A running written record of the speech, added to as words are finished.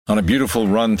On a beautiful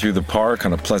run through the park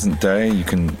on a pleasant day, you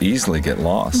can easily get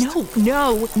lost.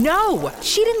 No!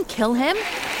 She didn't kill him.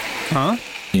 Huh?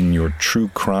 In your true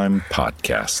crime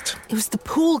podcast. It was the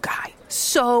pool guy.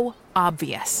 So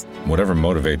obvious. Whatever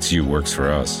motivates you works for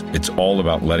us. It's all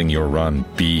about letting your run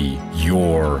be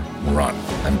your run.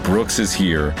 And Brooks is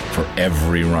here for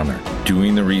every runner,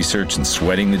 doing the research and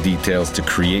sweating the details to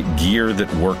create gear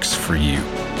that works for you.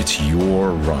 It's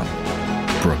your run.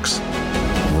 Brooks,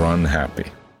 run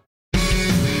happy.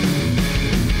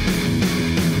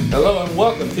 Hello and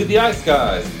welcome to The Ice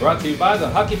Guys, brought to you by the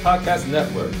Hockey Podcast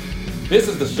Network. This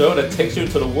is the show that takes you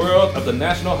to the world of the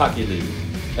National Hockey League.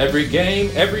 Every game,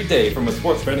 every day from a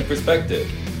sports betting perspective.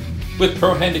 With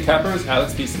pro handicappers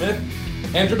Alex P. Smith,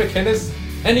 Andrew McInnes,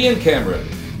 and Ian Cameron,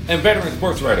 and veteran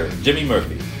sports writer Jimmy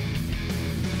Murphy.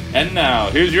 And now,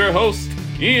 here's your host,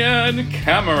 Ian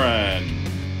Cameron.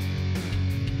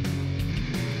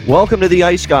 Welcome to the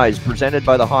Ice Guys, presented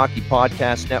by the Hockey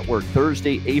Podcast Network.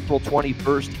 Thursday, April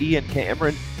 21st, Ian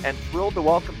Cameron, and thrilled to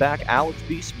welcome back Alex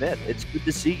B. Smith. It's good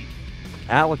to see you.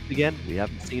 Alex again. We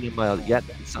haven't seen him yet.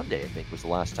 Sunday, I think, was the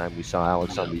last time we saw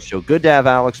Alex on the show. Good to have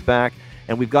Alex back.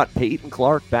 And we've got Peyton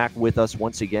Clark back with us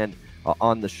once again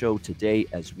on the show today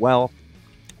as well.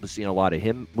 We've seen a lot of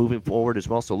him moving forward as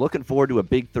well. So looking forward to a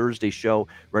big Thursday show,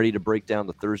 ready to break down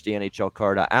the Thursday NHL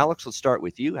card. Alex, let's start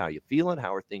with you. How you feeling?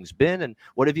 How are things been? And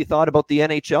what have you thought about the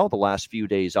NHL the last few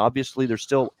days? Obviously, there's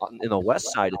still, in the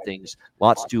west side of things,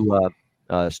 lots to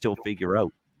still figure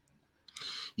out.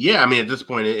 Yeah, I mean, at this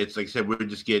point, it's like I said, we're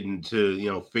just getting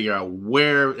to, figure out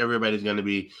where everybody's going to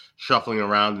be shuffling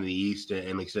around in the East.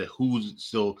 And like I said, who's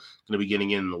still going to be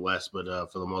getting in the West. But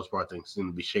for the most part, things seem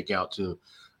to be shake out to,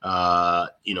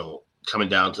 coming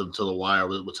down to the wire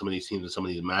with some of these teams and some of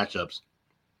these matchups.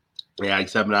 Yeah, I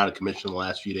have been out of commission the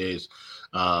last few days,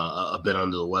 a bit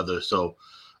under the weather. So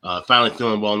finally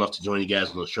feeling well enough to join you guys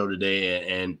on the show today.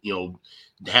 And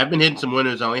have been hitting some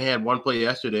winners. I only had one play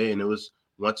yesterday, and it was,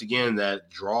 once again, that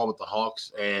draw with the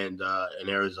Hawks and in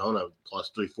Arizona,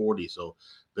 plus 340. So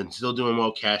been still doing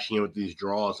well cashing in with these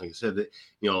draws. Like I said, that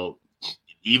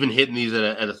even hitting these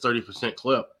at a 30%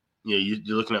 clip,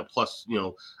 you're looking at plus,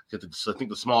 I think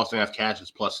the smallest thing I've cashed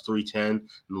is plus 310, and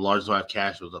the largest one I've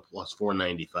cashed was a plus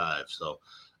 495. So,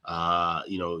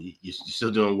 you're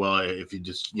still doing well if you're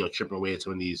just, chipping away at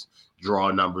some of these draw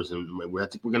numbers. And I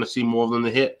think we're going to see more of them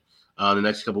to hit. The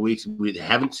next couple of weeks. We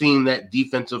haven't seen that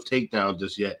defensive takedown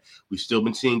just yet. We've still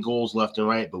been seeing goals left and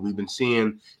right, but we've been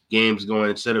seeing games going,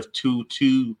 instead of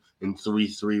 2-2 and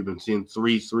 3-3, we've been seeing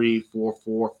 3-3,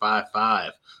 4-4,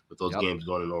 5-5 with those games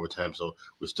going in overtime. So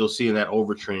we're still seeing that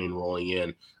overtrain rolling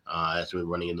in as we're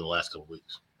running into the last couple of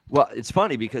weeks. Well, it's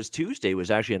funny because Tuesday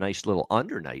was actually a nice little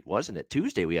under night, wasn't it?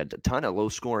 Tuesday we had a ton of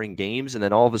low-scoring games, and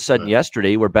then all of a sudden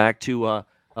yesterday we're back to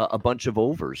a bunch of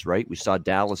overs, right? We saw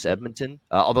Dallas, Edmonton,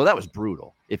 although that was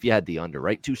brutal. If you had the under,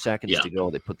 right? 2 seconds to go,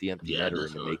 they put the empty netter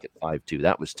in to make it 5-2.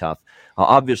 That was tough.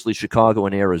 Obviously, Chicago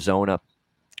and Arizona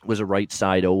was a right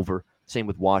side over. Same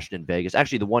with Washington, Vegas.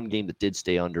 Actually, the one game that did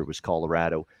stay under was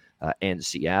Colorado and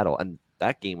Seattle. And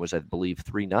that game was, I believe,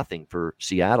 3-0 for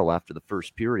Seattle after the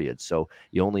first period. So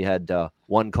you only had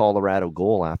one Colorado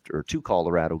goal or two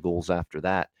Colorado goals after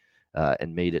that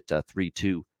and made it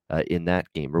 3-2. In that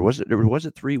game, or was it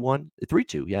 3-1?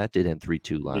 3-2. Yeah, it did end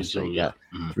 3-2 last night. Yeah,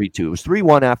 3-2. It was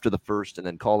 3-1 after the first, and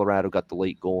then Colorado got the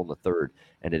late goal in the third,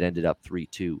 and it ended up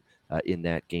 3-2 in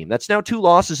that game. That's now 2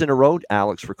 losses in a row,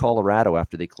 Alex, for Colorado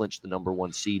after they clinched the number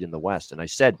 1 seed in the West. And I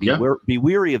said, be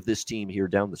wary of this team here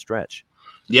down the stretch.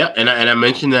 Yeah, and I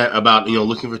mentioned that about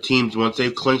looking for teams once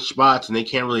they've clinched spots and they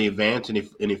can't really advance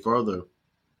any further.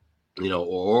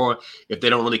 Or if they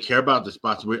don't really care about the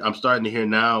spots. I'm starting to hear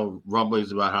now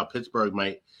rumblings about how Pittsburgh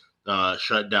might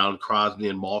shut down Crosby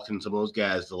and Malkin, some of those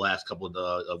guys, the last couple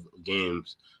of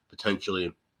games,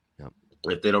 potentially,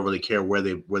 if they don't really care where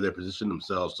they position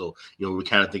themselves. So, we're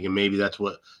kind of thinking maybe that's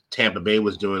what Tampa Bay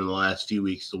was doing in the last few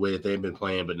weeks, the way that they've been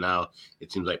playing. But now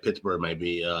it seems like Pittsburgh might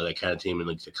be that kind of team. And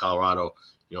like to Colorado,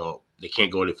 they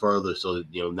can't go any further. So,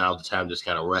 now's the time to just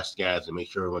kind of rest guys and make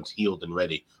sure everyone's healed and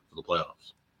ready for the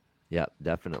playoffs. Yeah,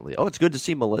 definitely. Oh, it's good to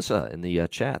see Melissa in the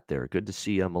chat there. Good to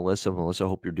see Melissa. Melissa,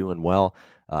 hope you're doing well.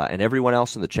 And everyone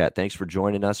else in the chat, thanks for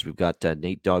joining us. We've got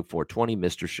Nate Dog 420,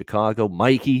 Mr. Chicago,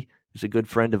 Mikey, who's a good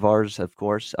friend of ours, of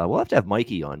course. We'll have to have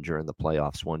Mikey on during the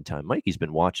playoffs one time. Mikey's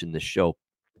been watching this show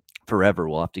forever.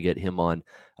 We'll have to get him on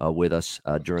with us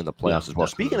during the playoffs as well.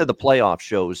 Definitely. Speaking of the playoff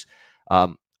shows,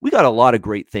 we got a lot of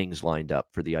great things lined up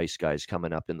for the Ice Guys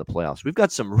coming up in the playoffs. We've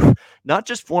got some, not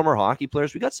just former hockey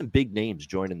players, we got some big names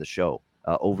joining the show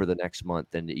over the next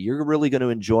month, and you're really going to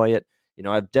enjoy it.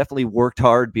 I've definitely worked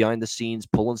hard behind the scenes,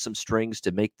 pulling some strings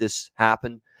to make this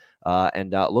happen.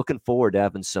 and looking forward to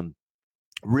having some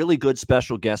really good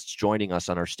special guests joining us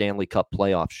on our Stanley Cup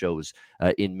playoff shows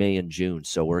in May and June.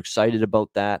 So we're excited about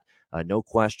that. No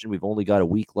question. We've only got a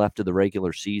week left of the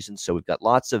regular season, so we've got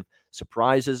lots of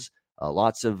surprises,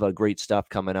 lots of great stuff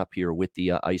coming up here with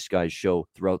the Ice Guys show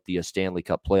throughout the Stanley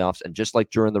Cup playoffs. And just like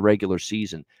during the regular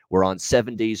season, we're on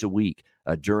 7 days a week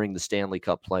during the Stanley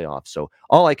Cup playoffs. So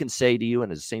all I can say to you,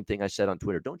 and it's the same thing I said on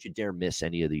Twitter, don't you dare miss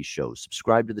any of these shows.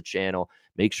 Subscribe to the channel.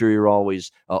 Make sure you're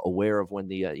always aware of when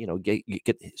the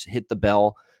hit the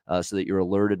bell so that you're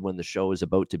alerted when the show is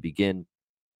about to begin.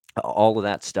 All of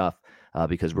that stuff.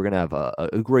 Because we're going to have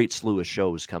a great slew of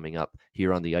shows coming up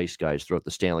here on the Ice Guys throughout the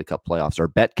Stanley Cup playoffs. Our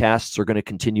betcasts are going to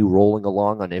continue rolling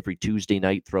along on every Tuesday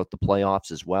night throughout the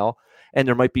playoffs as well. And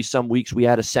there might be some weeks we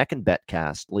add a second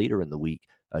betcast later in the week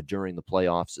during the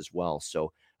playoffs as well.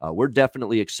 So we're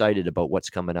definitely excited about what's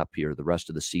coming up here the rest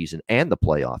of the season and the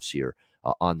playoffs here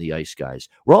on the Ice Guys.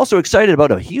 We're also excited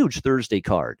about a huge Thursday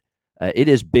card. It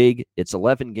is big. It's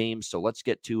 11 games, so let's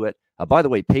get to it. By the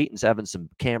way, Peyton's having some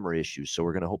camera issues, so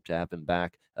we're going to hope to have him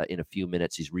back in a few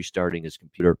minutes. He's restarting his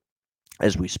computer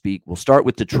as we speak. We'll start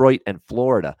with Detroit and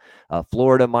Florida.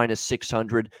 Florida minus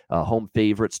 600, home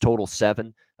favorites, total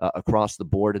 7 across the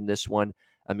board in this one.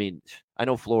 I mean, I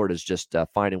know Florida's just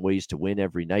finding ways to win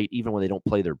every night, even when they don't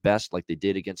play their best like they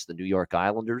did against the New York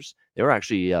Islanders. They were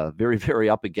actually very, very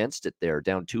up against it there,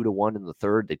 down 2-1 in the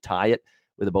third. They tie it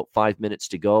with about 5 minutes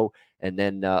to go. And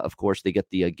then, of course, they get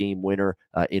the game winner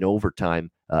in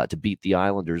overtime to beat the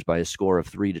Islanders by a score of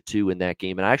 3-2 in that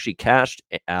game. And I actually cashed,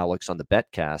 Alex, on the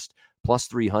betcast, plus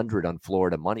 300 on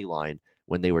Florida money line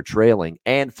when they were trailing,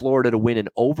 and Florida to win in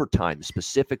overtime,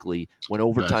 specifically when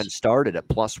overtime started at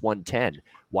plus 110.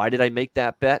 Why did I make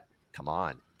that bet? Come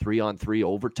on, 3-on-3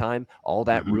 overtime, all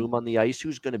that room on the ice.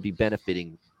 Who's going to be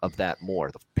benefiting of that more,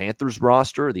 the Panthers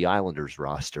roster or the Islanders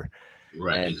roster?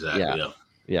 Right, and, exactly.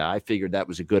 Yeah, I figured that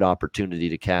was a good opportunity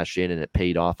to cash in, and it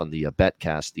paid off on the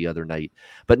betcast the other night.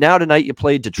 But now tonight you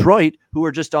played Detroit, who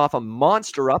are just off a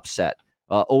monster upset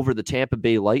over the Tampa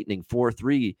Bay Lightning,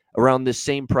 4-3, around this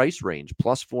same price range,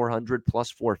 plus 400, plus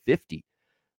 450.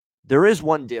 There is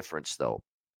one difference, though.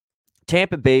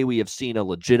 Tampa Bay, we have seen a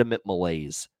legitimate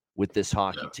malaise with this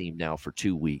hockey team now for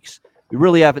 2 weeks. We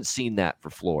really haven't seen that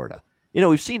for Florida. You know,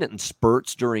 we've seen it in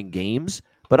spurts during games,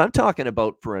 but I'm talking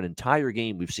about for an entire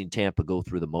game, we've seen Tampa go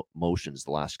through the motions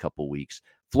the last couple weeks.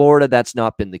 Florida, that's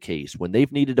not been the case. When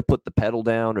they've needed to put the pedal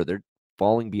down or they're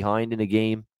falling behind in a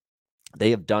game,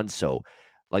 they have done so.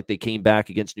 Like they came back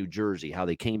against New Jersey, how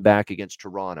they came back against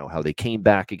Toronto, how they came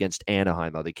back against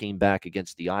Anaheim, how they came back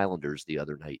against the Islanders the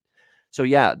other night. So,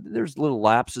 yeah, there's little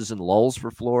lapses and lulls for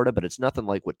Florida, but it's nothing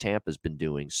like what Tampa's been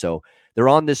doing. So they're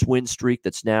on this win streak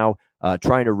that's now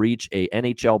trying to reach a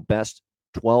NHL best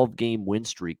 12-game win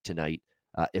streak tonight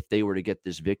if they were to get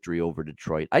this victory over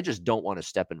Detroit. I just don't want to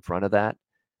step in front of that.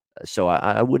 So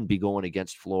I wouldn't be going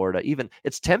against Florida. Even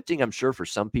it's tempting, I'm sure, for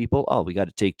some people. Oh, we got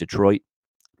to take Detroit.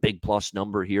 Big plus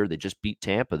number here. They just beat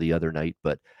Tampa the other night.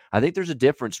 But I think there's a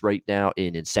difference right now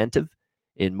in incentive,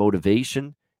 in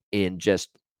motivation, in just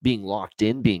being locked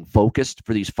in, being focused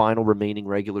for these final remaining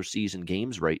regular season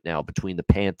games right now between the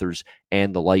Panthers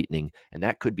and the Lightning. And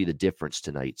that could be the difference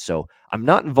tonight. So I'm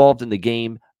not involved in the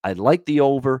game. I like the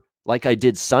over like I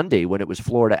did Sunday when it was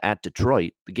Florida at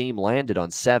Detroit. The game landed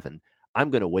on 7. I'm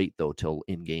going to wait, though, till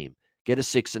in game. Get a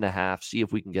 6.5, see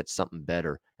if we can get something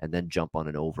better, and then jump on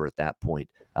an over at that point.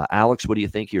 Alex, what do you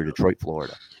think here, Detroit,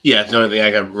 Florida? Yeah, it's the only thing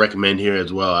I can recommend here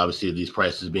as well. Obviously, these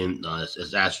prices being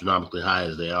as astronomically high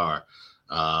as they are.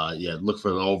 Look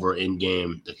for an over in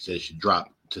game. Like I said, it should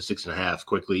drop to 6.5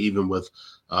 quickly. Even with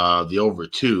the over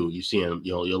 2, you see,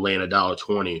 you'll land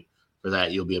 $1.20 for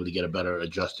that. You'll be able to get a better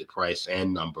adjusted price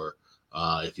and number.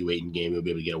 If you wait in game, you'll be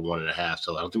able to get a 1.5.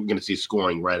 So I don't think we're going to see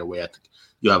scoring right away. I think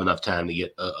you'll have enough time to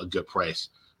get a good price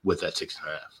with that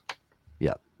 6.5.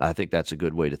 Yeah, I think that's a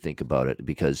good way to think about it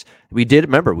because we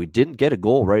didn't get a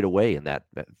goal right away in that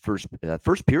first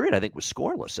period. I think was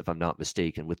scoreless, if I'm not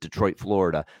mistaken, with Detroit,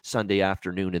 Florida, Sunday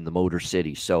afternoon in the Motor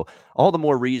City. So all the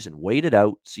more reason, wait it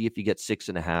out, see if you get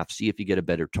 6.5, see if you get a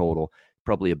better total.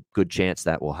 Probably a good chance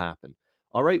that will happen.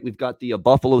 All right, we've got the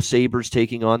Buffalo Sabres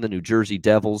taking on the New Jersey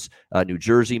Devils. New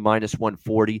Jersey minus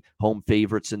 140, home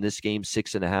favorites in this game,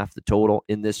 6.5 the total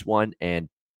in this one. And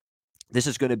this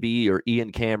is going to be your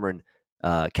Ian Cameron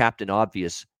Captain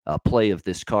Obvious play of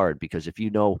this card, because if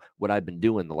you know what I've been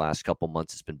doing the last couple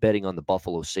months, it's been betting on the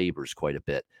Buffalo Sabres quite a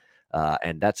bit.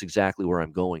 And that's exactly where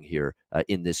I'm going here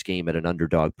in this game at an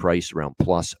underdog price around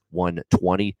plus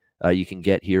 120. You can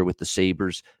get here with the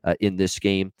Sabres in this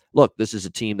game. Look, this is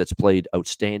a team that's played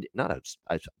outstanding. That's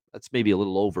maybe a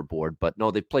little overboard, but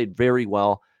no, they've played very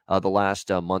well the last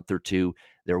month or two.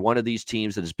 They're one of these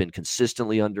teams that has been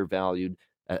consistently undervalued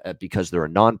because they're a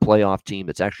non-playoff team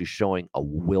that's actually showing a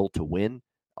will to win,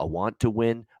 a want to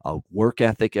win, a work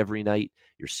ethic every night.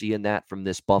 You're seeing that from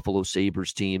this Buffalo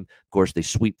Sabres team. Of course, they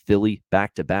sweep Philly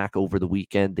back-to-back over the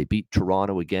weekend. They beat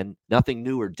Toronto again. Nothing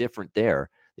new or different there.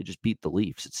 They just beat the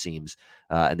Leafs, it seems,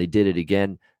 and they did it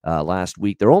again last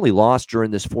week. Their only loss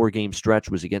during this 4-game stretch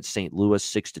was against St. Louis,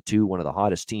 6-2, one of the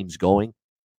hottest teams going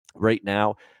right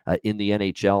now in the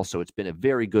NHL. So it's been a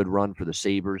very good run for the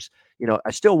Sabres.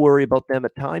 I still worry about them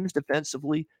at times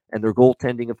defensively and their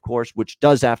goaltending, of course, which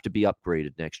does have to be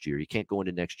upgraded next year. You can't go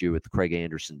into next year with the Craig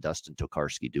Anderson, Dustin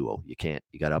Tokarski duo. You can't.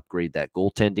 You got to upgrade that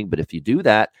goaltending. But if you do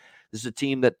that, this is a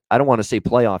team that I don't want to say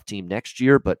playoff team next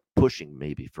year, but pushing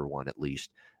maybe for one at least.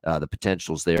 The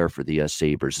potential's there for the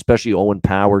Sabres, especially Owen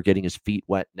Power getting his feet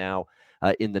wet now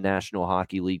in the National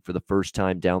Hockey League for the first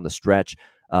time down the stretch.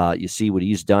 You see what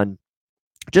he's done.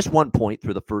 Just 1 point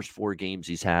through the first 4 games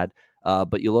he's had.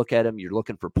 But you look at him, you're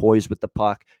looking for poise with the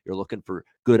puck. You're looking for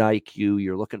good IQ.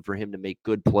 You're looking for him to make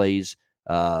good plays,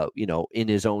 in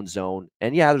his own zone.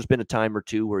 And yeah, there's been a time or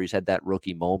two where he's had that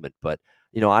rookie moment. But,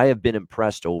 I have been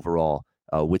impressed overall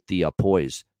with the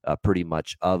poise pretty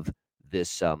much of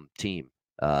this team.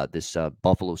 This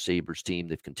Buffalo Sabres team.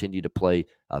 They've continued to play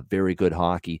very good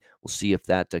hockey. We'll see if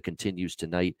that continues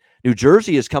tonight. New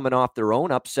Jersey is coming off their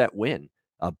own upset win,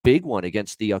 a big one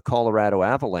against the Colorado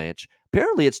Avalanche.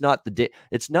 Apparently, it's not the day.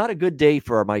 It's not a good day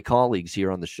for my colleagues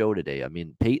here on the show today. I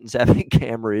mean, Peyton's having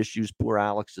camera issues. Poor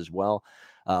Alex as well.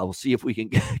 We'll see if we can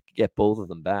get both of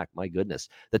them back. My goodness,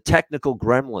 the technical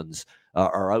gremlins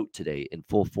are out today in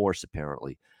full force,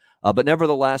 apparently. But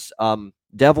nevertheless,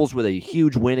 Devils with a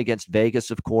huge win against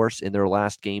Vegas, of course, in their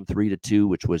last game, 3-2,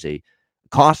 which was a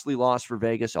costly loss for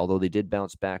Vegas, although they did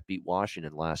bounce back, beat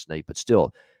Washington last night. But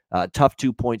still, tough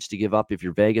 2 points to give up if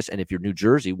you're Vegas. And if you're New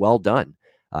Jersey, well done.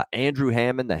 Andrew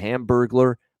Hammond, the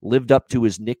Hamburglar, lived up to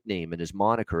his nickname and his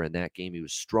moniker in that game. He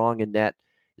was strong in net.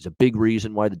 Is a big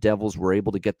reason why the Devils were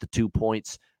able to get the 2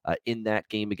 points in that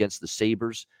game against the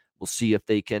Sabres. We'll see if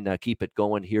they can keep it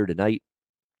going here tonight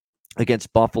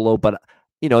against Buffalo. But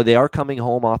they are coming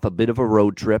home off a bit of a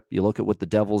road trip. You look at what the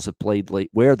Devils have played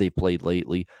where they played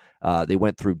lately. They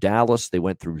went through Dallas. They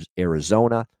went through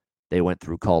Arizona. They went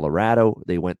through Colorado.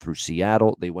 They went through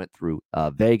Seattle. They went through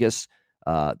Vegas.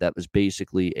 That was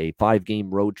basically a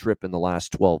 5-game road trip in the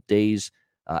last 12 days.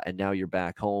 And now you're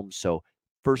back home. So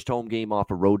first home game off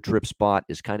a road trip spot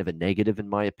is kind of a negative, in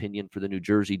my opinion, for the New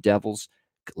Jersey Devils.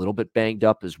 A little bit banged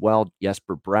up as well.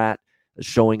 Jesper Bratt is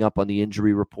showing up on the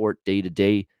injury report day to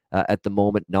day. At the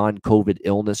moment, non-COVID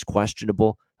illness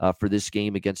questionable for this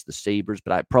game against the Sabres,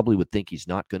 but I probably would think he's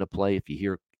not going to play. If you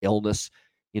hear illness,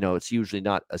 it's usually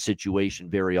not a situation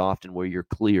very often where you're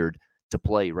cleared to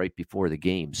play right before the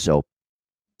game. So,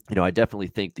 I definitely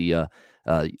think the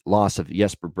loss of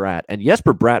Jesper Bratt, and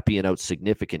Jesper Bratt being out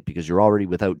significant because you're already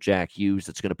without Jack Hughes.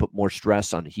 That's going to put more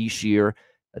stress on Hischier,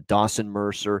 Dawson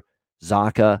Mercer,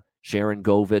 Zacha, Sharon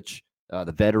Govich,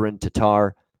 the veteran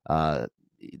Tatar,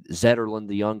 Zetterlund,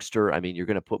 the youngster. I mean, you're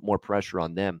going to put more pressure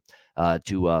on them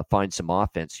to find some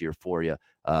offense here for you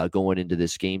going into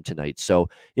this game tonight. So,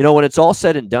 when it's all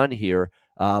said and done here,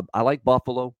 I like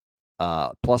Buffalo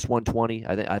plus 120.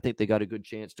 I think they got a good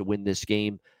chance to win this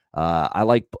game. I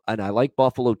like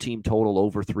Buffalo team total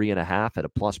over 3.5 at a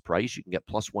plus price. You can get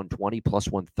plus 120, plus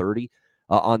 130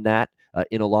 on that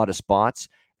in a lot of spots.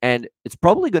 And it's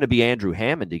probably going to be Andrew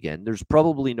Hammond again. There's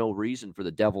probably no reason for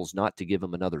the Devils not to give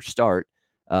him another start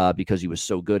because he was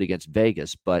so good against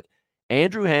Vegas. But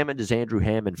Andrew Hammond is Andrew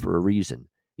Hammond for a reason.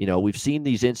 We've seen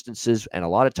these instances, and a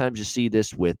lot of times you see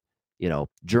this with,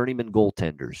 journeyman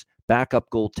goaltenders, backup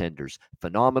goaltenders,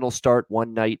 phenomenal start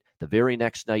one night, the very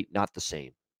next night, not the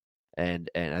same. And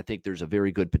I think there's a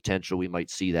very good potential we might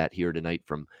see that here tonight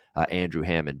from Andrew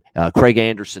Hammond. Craig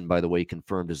Anderson, by the way,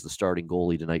 confirmed as the starting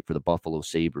goalie tonight for the Buffalo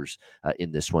Sabres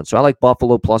in this one. So I like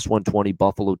Buffalo plus 120,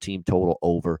 Buffalo team total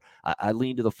over. I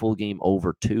lean to the full game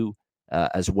over 2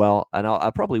 as well. And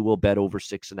I probably will bet over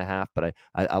 6.5, but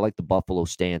I like the Buffalo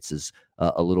stances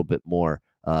a little bit more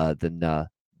than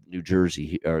New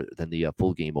Jersey, or than the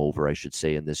full game over, I should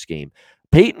say, in this game.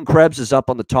 Peyton Krebs is up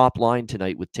on the top line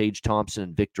tonight with Tage Thompson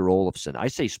and Victor Olofsson. I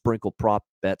say sprinkle prop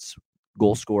bets,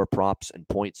 goal scorer props, and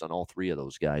points on all 3 of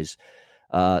those guys.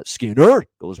 Skinner,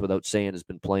 goes without saying, has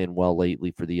been playing well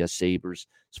lately for the Sabres.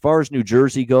 As far as New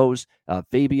Jersey goes,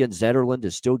 Fabian Zetterlund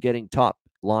is still getting top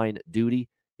line duty.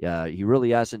 He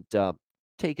really hasn't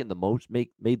taken the most,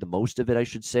 made the most of it, I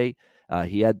should say.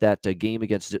 He had that game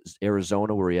against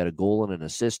Arizona where he had a goal and an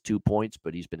assist, 2 points,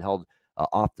 but he's been held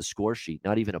off the score sheet.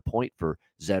 Not even a point for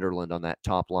Zetterlund on that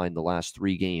top line the last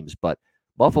 3 games. But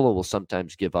Buffalo will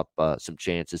sometimes give up some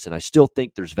chances, and I still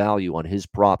think there's value on his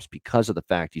props because of the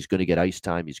fact he's going to get ice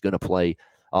time. He's going to play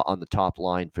on the top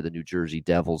line for the New Jersey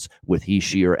Devils with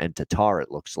Hischier and Tatar, it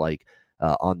looks like,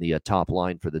 on the top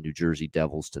line for the New Jersey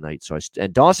Devils tonight.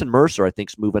 And Dawson Mercer, I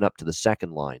think, is moving up to the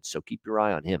second line, so keep your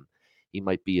eye on him. He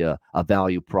might be a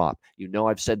value prop.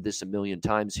 I've said this a million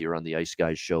times here on the Ice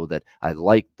Guys show that I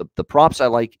like the props I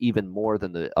like even more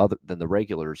than the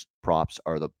regulars props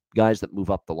are the guys that move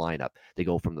up the lineup. They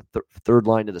go from the third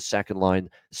line to the second line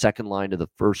to the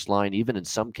first line, even in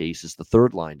some cases the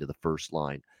third line to the first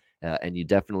line. And you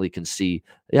definitely can see,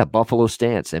 Buffalo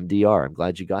Stance, MDR. I'm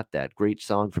glad you got that. Great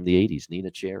song from the 80s,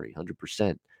 Nina Cherry,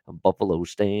 100%. Buffalo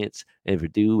Stance,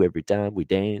 every time we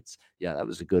dance. Yeah, that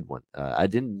was a good one. I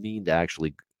didn't mean to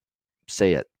actually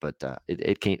say it, but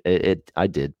it came. I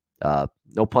did.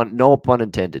 No pun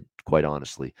intended. Quite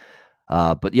honestly.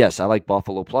 But yes, I like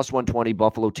Buffalo plus 120.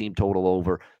 Buffalo team total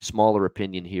over. Smaller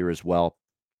opinion here as well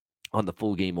on the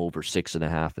full game over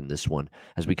 6.5 in this one.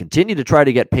 As we continue to try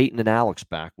to get Peyton and Alex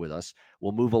back with us,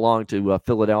 we'll move along to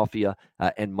Philadelphia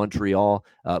and Montreal.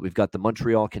 We've got the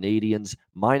Montreal Canadiens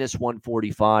minus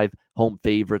 145 home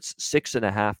favorites,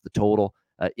 6.5 the total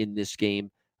in this game.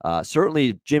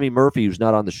 Certainly Jimmy Murphy, who's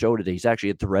not on the show today, he's actually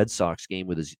at the Red Sox game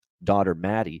with his daughter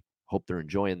Maddie. Hope they're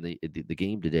enjoying the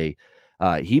game today.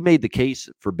 He made the case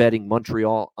for betting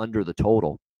Montreal under the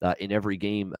total in every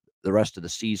game the rest of the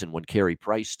season when Carey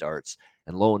Price starts.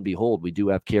 And lo and behold, we do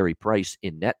have Carey Price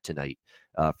in net tonight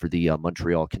for the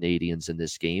Montreal Canadiens in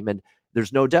this game. And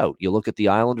there's no doubt. You look at the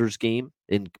Islanders game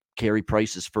in Carey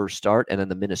Price's first start, and then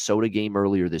the Minnesota game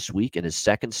earlier this week in his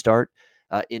second start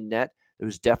in net. There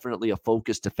was definitely a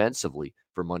focus defensively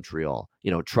for Montreal.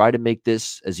 Try to make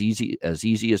this as easy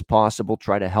as possible.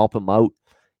 Try to help him out.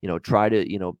 Try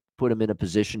to, put him in a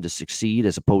position to succeed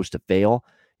as opposed to fail.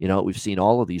 We've seen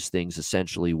all of these things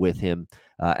essentially with him.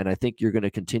 And I think you're going to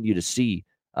continue to see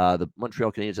the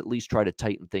Montreal Canadiens at least try to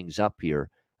tighten things up here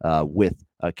with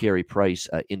Carey Price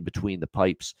in between the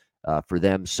pipes for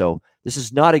them. So this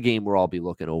is not a game where I'll be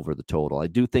looking over the total. I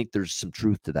do think there's some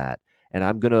truth to that. And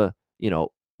I'm going to,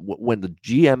 when the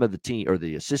GM of the team, or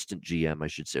the assistant GM, I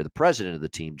should say, the president of the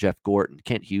team, Jeff Gorton,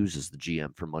 Kent Hughes is the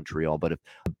GM for Montreal. But if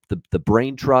the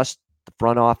brain trust, the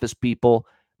front office people,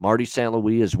 Marty St.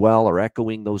 Louis as well, are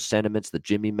echoing those sentiments that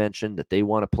Jimmy mentioned, that they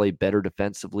want to play better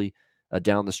defensively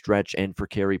down the stretch, and for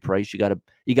Carey Price, you got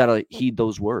to heed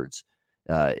those words,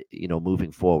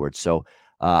 moving forward. So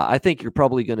I think you're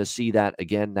probably going to see that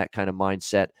again, that kind of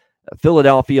mindset.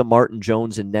 Philadelphia, Martin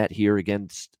Jones in net here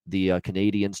against the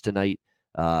Canadiens tonight.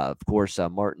 Of course,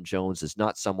 Martin Jones is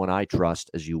not someone I trust,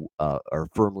 as you are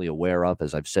firmly aware of,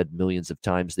 as I've said millions of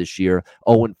times this year.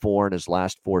 0-4 in his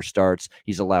last 4 starts.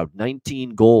 He's allowed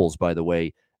 19 goals, by the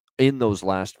way, in those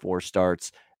last 4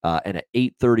 starts, and an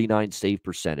 .839 save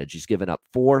percentage. He's given up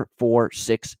 4, 4,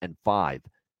 6, and 5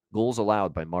 goals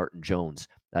allowed by Martin Jones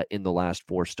in the last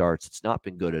 4 starts. It's not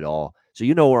been good at all. So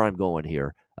you know where I'm going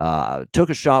here. Took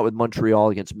a shot with Montreal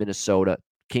against Minnesota.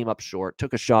 Came up short,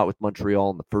 took a shot with Montreal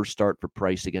in the first start for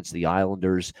Price against the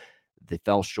Islanders. They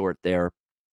fell short there.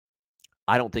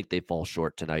 I don't think they fall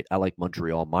short tonight. I like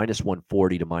Montreal minus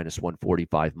 140 to minus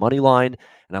 145 money line.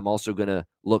 And I'm also going to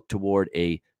look toward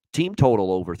a team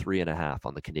total over 3.5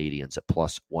 on the Canadiens at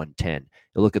plus 110.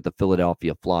 You look at the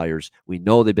Philadelphia Flyers. We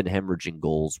know they've been hemorrhaging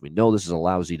goals. We know this is a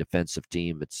lousy defensive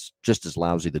team. It's just as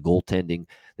lousy, the goaltending.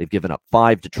 They've given up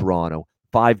 5 to Toronto,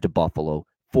 5 to Buffalo,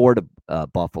 4 to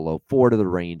Buffalo, 4 to the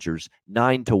Rangers,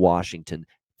 9 to Washington,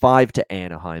 5 to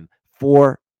Anaheim,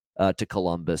 4 to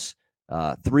Columbus,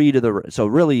 3 to the. So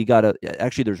really, you got to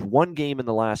actually. There's one game in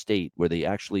the last 8 where they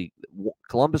actually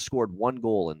Columbus scored 1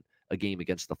 goal in a game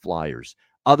against the Flyers.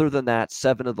 Other than that,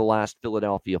 7 of the last 8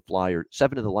 Philadelphia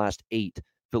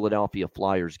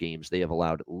Flyers games, they have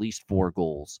allowed at least 4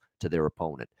 goals to their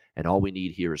opponent, and all we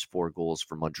need here is 4 goals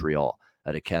for Montreal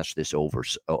to cash this over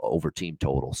team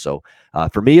total. So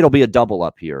for me, it'll be a double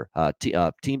up here.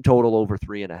 Team total over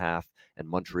 3.5 and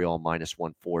Montreal minus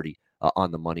 140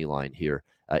 on the money line here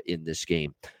in this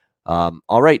game. All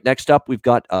right, next up, we've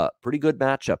got a pretty good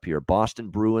matchup here. Boston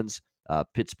Bruins,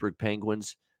 Pittsburgh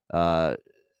Penguins.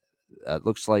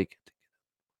 Looks like.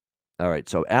 All right,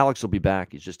 so Alex will be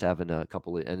back. He's just having a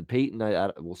couple of, and Peyton,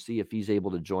 we'll see if he's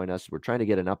able to join us. We're trying to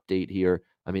get an update here.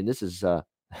 I mean, this is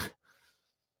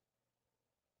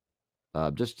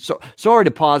just so sorry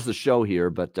to pause the show here,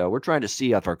 but we're trying to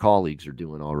see if our colleagues are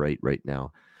doing all right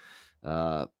now.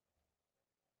 All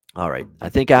right. I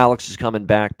think Alex is coming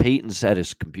back. Peyton's had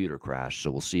his computer crash,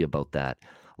 so we'll see about that.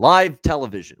 Live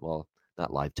television. Well,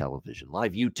 not live television.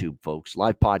 Live YouTube, folks.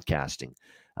 Live podcasting.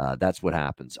 That's what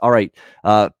happens. All right.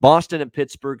 Boston and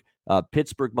Pittsburgh.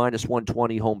 Pittsburgh minus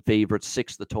 120 home favorites,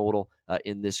 6 the total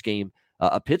in this game.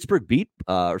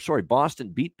 Boston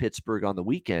beat Pittsburgh on the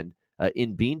weekend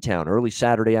in Beantown. Early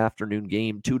Saturday afternoon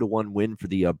game, 2-1 win for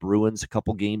the Bruins a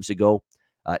couple games ago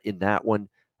in that one.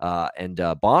 And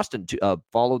Boston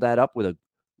followed that up with a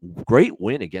great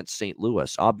win against St.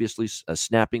 Louis, obviously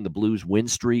snapping the Blues win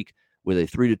streak with a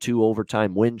 3-2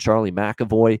 overtime win. Charlie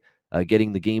McAvoy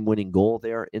getting the game-winning goal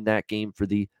there in that game for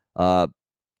the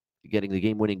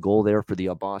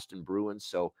Boston Bruins.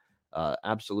 So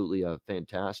absolutely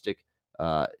fantastic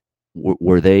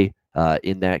were they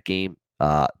in that game.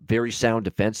 Very sound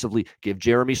defensively. Give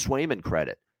Jeremy Swayman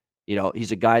credit.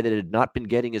 He's a guy that had not been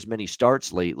getting as many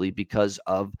starts lately because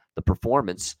of the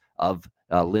performance of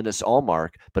Linus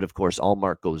Ullmark. But of course,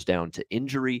 Ullmark goes down to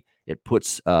injury. It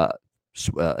puts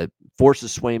it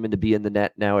forces Swayman to be in the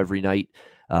net now every night.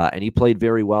 And he played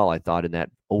very well, I thought, in that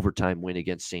overtime win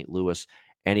against St. Louis.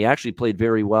 And he actually played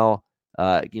very well,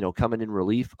 coming in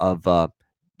relief of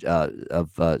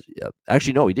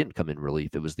actually, no, he didn't come in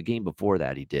relief. It was the game before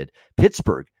that he did.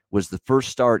 Pittsburgh was the first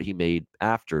start he made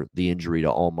after the injury to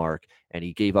Ullmark, and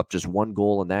he gave up just one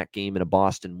goal in that game in a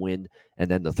Boston win, and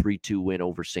then the 3-2 win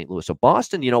over St. Louis. So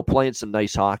Boston, playing some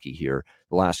nice hockey here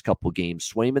the last couple of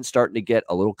games. Swayman starting to get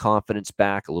a little confidence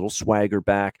back, a little swagger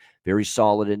back, very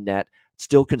solid in net.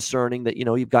 Still concerning that,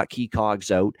 you've got key cogs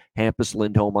out. Hampus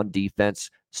Lindholm on defense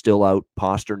still out.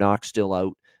 Pasternak still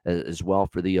out as well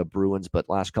for the Bruins. But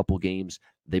last couple games,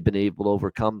 they've been able to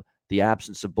overcome the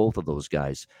absence of both of those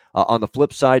guys. On the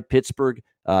flip side, Pittsburgh,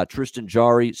 Tristan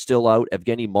Jarry still out.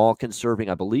 Evgeny Malkin serving.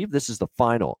 I believe this is the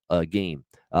final game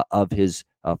of his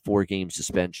 4-game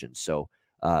suspension. So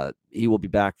he will be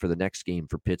back for the next game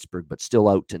for Pittsburgh, but still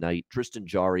out tonight. Tristan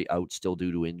Jarry out still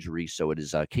due to injury. So it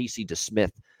is Casey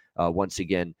DeSmith once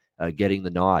again getting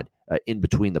the nod in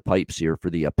between the pipes here for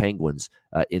the Penguins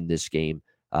in this game.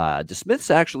 DeSmith's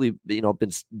actually,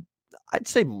 been, I'd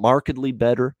say, markedly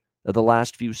better the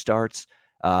last few starts.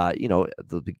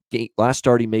 The last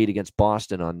start he made against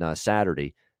Boston on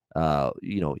Saturday,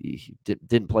 he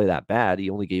didn't play that bad. He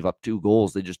only gave up 2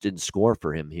 goals. They just didn't score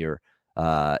for him here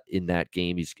in that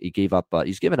game. He's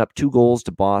given up 2 goals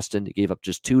to Boston. He gave up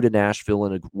just 2 to Nashville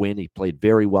in a win. He played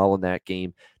very well in that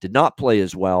game. Did not play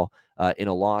as well in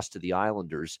a loss to the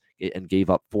Islanders and gave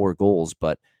up 4 goals.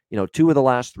 But 2 of the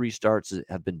last 3 starts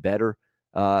have been better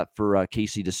for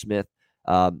Casey DeSmith.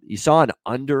 You saw an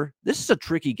under. This is a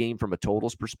tricky game from a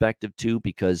totals perspective too,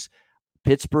 because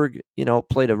Pittsburgh,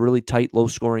 played a really tight,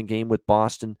 low-scoring game with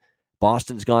Boston.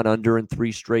 Boston's gone under in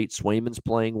 3 straight. Swayman's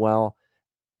playing well.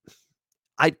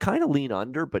 I'd kind of lean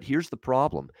under, but here's the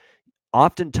problem.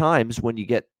 Oftentimes, when you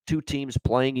get 2 teams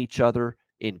playing each other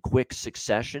in quick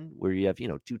succession, where you have,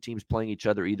 2 teams playing each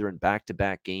other either in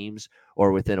back-to-back games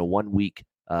or within a 1-week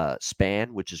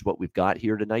span, which is what we've got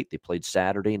here tonight. They played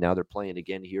Saturday. Now they're playing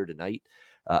again here tonight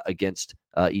against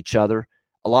each other.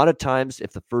 A lot of times,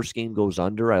 if the first game goes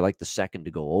under, I like the second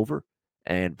to go over,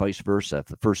 and vice versa. If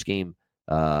the first game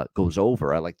goes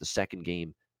over, I like the second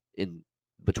game in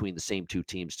between the same 2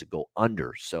 teams to go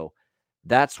under. So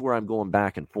that's where I'm going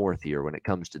back and forth here when it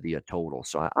comes to the total.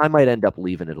 So I might end up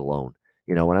leaving it alone.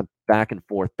 When I'm back and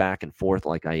forth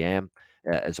like I am,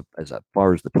 as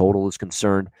far as the total is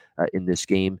concerned in this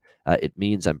game, it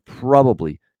means I'm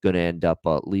probably going to end up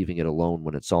leaving it alone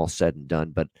when it's all said and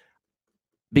done. But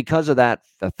because of that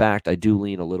fact, I do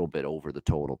lean a little bit over the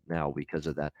total now because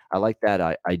of that. I like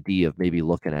that idea of maybe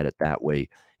looking at it that way,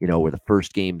 where the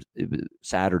first game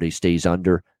Saturday stays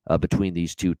under between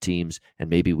these 2 teams, and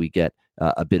maybe we get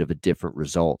a bit of a different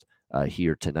result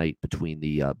here tonight between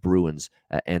the Bruins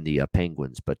and the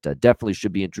Penguins. But definitely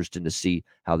should be interesting to see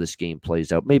how this game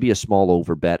plays out. Maybe a small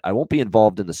over bet. I won't be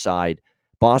involved in the side.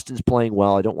 Boston's playing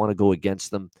well. I don't want to go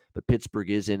against them, but Pittsburgh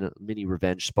is in a mini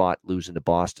revenge spot losing to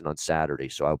Boston on Saturday.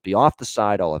 So I'll be off the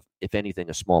side. I'll have, if anything,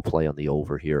 a small play on the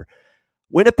over here.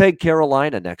 Winnipeg,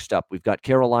 Carolina next up. We've got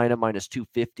Carolina minus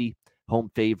 250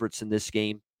 home favorites in this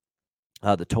game.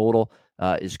 The total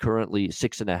is currently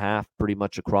 6.5 pretty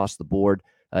much across the board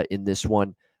in this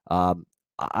one.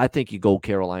 I think you go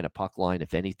Carolina puck line,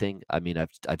 if anything. I mean,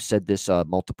 I've said this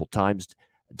multiple times.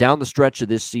 Down the stretch of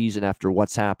this season, after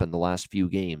what's happened the last few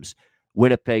games,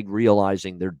 Winnipeg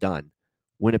realizing they're done.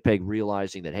 Winnipeg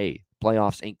realizing that, hey,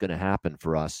 playoffs ain't going to happen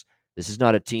for us. This is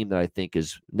not a team that I think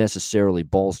is necessarily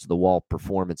balls-to-the-wall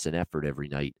performance and effort every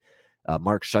night.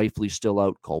 Mark Scheifele's still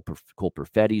out. Cole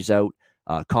Perfetti's out.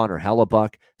 Connor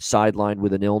Hellebuck sidelined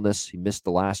with an illness. He missed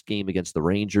the last game against the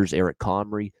Rangers. Eric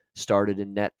Comrie started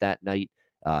in net that night.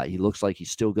 He looks like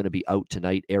he's still going to be out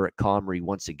tonight. Eric Comrie,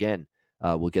 once again,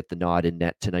 will get the nod in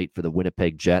net tonight for the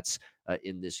Winnipeg Jets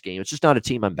in this game. It's just not a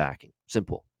team I'm backing.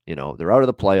 Simple. They're out of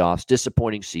the playoffs,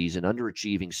 disappointing season,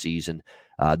 underachieving season.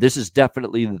 This is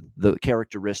definitely the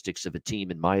characteristics of a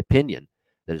team, in my opinion,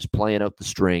 that is playing out the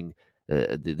string.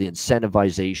 The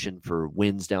incentivization for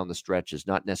wins down the stretch is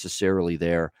not necessarily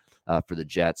there for the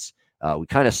Jets. We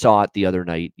kind of saw it the other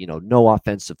night, no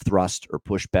offensive thrust or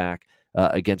pushback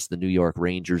against the New York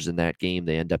Rangers in that game.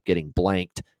 They end up getting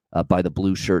blanked by the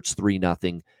Blue Shirts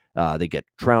 3-0. They get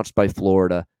trounced by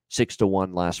Florida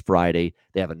 6-1 last Friday.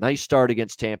 They have a nice start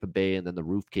against Tampa Bay, and then the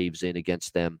roof caves in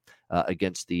against them,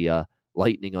 against the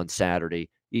Lightning on Saturday.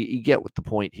 You get what the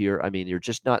point here. I mean, you're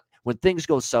just not, when things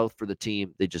go south for the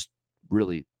team, they just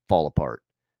really fall apart.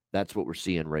 That's what we're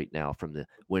seeing right now from the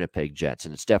Winnipeg Jets,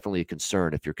 and it's definitely a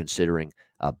concern if you're considering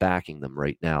backing them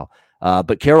right now.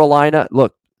 But Carolina,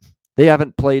 look, they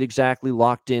haven't played exactly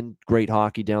locked in great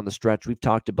hockey down the stretch. We've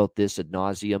talked about this ad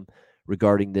nauseum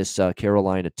regarding this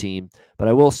Carolina team, but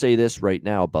I will say this right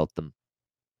now about them.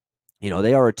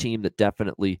 They are a team that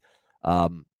definitely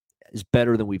is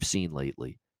better than we've seen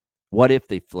lately. What if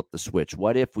they flip the switch?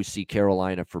 What if we see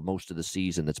Carolina for most of the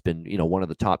season that's been, one of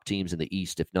the top teams in the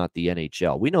East, if not the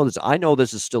NHL? We know this. I know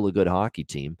this is still a good hockey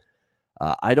team.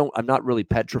 I'm not really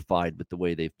petrified with the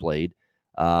way they've played.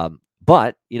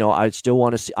 But, I still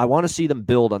want to see them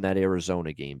build on that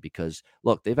Arizona game because,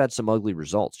 look, they've had some ugly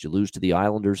results. You lose to the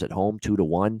Islanders at home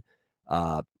 2-1.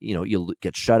 You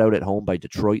get shut out at home by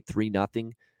Detroit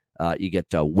 3-0. You get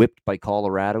whipped by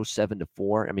Colorado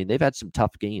 7-4. I mean, they've had some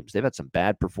tough games. They've had some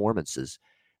bad performances.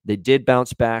 They did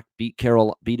bounce back, beat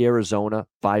Arizona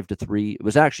 5-3. It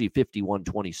was actually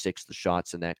 51-26, the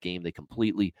shots in that game. They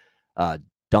completely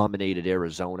dominated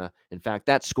Arizona. In fact,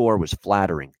 that score was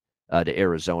flattering to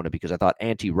Arizona because I thought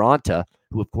Antti Raanta,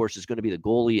 who of course is going to be the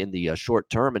goalie in the short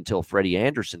term until Freddie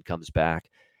Anderson comes back,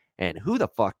 and who the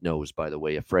fuck knows, by the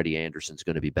way, if Freddie Anderson's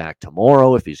going to be back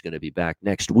tomorrow, if he's going to be back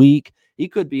next week. He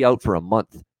could be out for a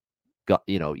month.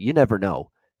 You never know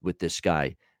with this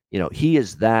guy. He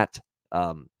is that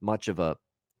much of a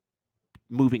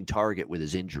moving target with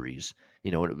his injuries.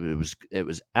 It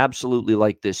was absolutely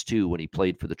like this too when he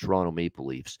played for the Toronto Maple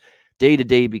Leafs. Day to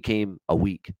day became a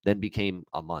week, then became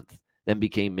a month, then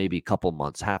became maybe a couple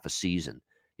months, half a season.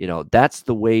 That's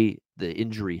the way the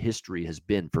injury history has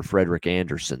been for Frederik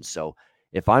Andersen. So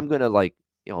if I'm going to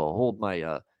hold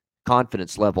my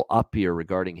confidence level up here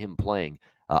regarding him playing,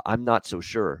 I'm not so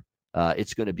sure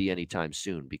it's going to be anytime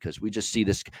soon because we just see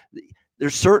this.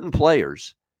 There's certain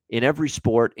players in every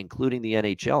sport, including the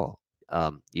NHL,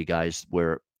 you guys,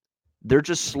 where they're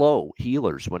just slow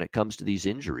healers when it comes to these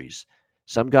injuries.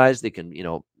 Some guys, they can,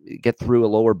 get through a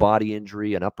lower body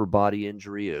injury, an upper body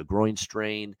injury, a groin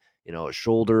strain, a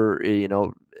shoulder,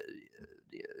 a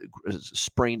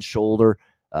sprained shoulder,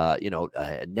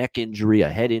 a neck injury, a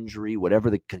head injury, whatever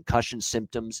the concussion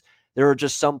symptoms. There are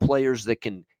just some players that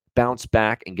can bounce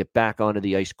back and get back onto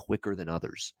the ice quicker than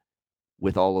others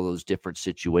with all of those different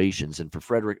situations. And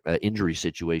for injury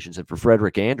situations, and for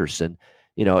Frederik Andersen,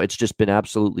 it's just been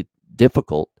absolutely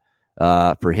difficult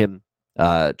for him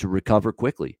to recover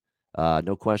quickly.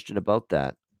 No question about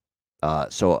that.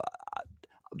 So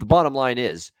the bottom line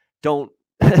is, don't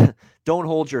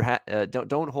hold your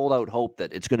don't hold out hope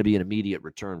that it's going to be an immediate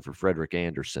return for Frederik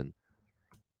Andersen.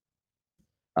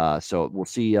 So we'll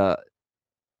see.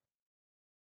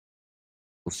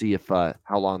 We'll see if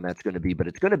how long that's going to be, but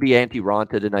it's going to be Antti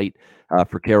Raanta tonight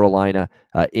for Carolina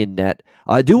in net.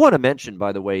 I do want to mention,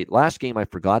 by the way, last game I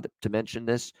forgot to mention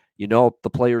this. The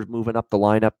players moving up the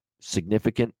lineup,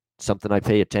 significant, something I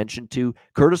pay attention to.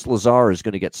 Curtis Lazar is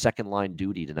going to get second line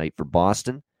duty tonight for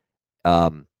Boston.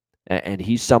 And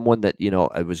he's someone that,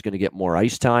 was going to get more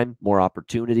ice time, more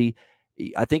opportunity.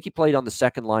 I think he played on the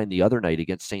second line the other night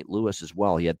against St. Louis as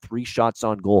well. He had 3 shots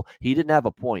on goal. He didn't have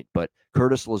a point, but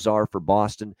Curtis Lazar for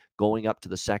Boston going up to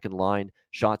the second line,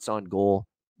 shots on goal,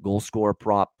 goal scorer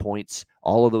prop, points,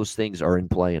 all of those things are in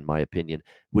play, in my opinion.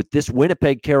 With this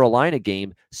Winnipeg-Carolina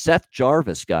game, Seth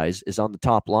Jarvis, guys, is on the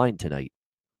top line tonight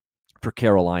for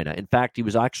Carolina. In fact, he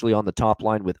was actually on the top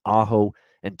line with Aho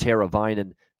and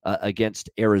Teravainen against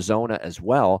Arizona as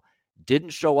well. Didn't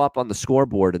show up on the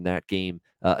scoreboard in that game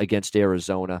against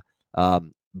Arizona,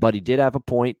 but he did have a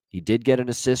point. He did get an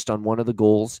assist on one of the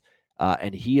goals,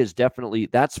 and he is definitely,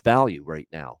 that's value right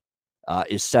now,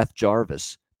 is Seth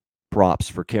Jarvis props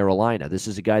for Carolina. This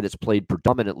is a guy that's played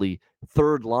predominantly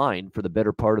third line for the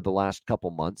better part of the last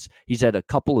couple months. He's had a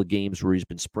couple of games where he's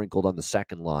been sprinkled on the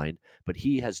second line, but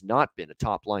he has not been a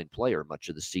top line player much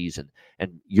of the season.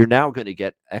 And you're now going to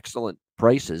get excellent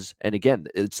prices. And again,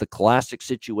 it's the classic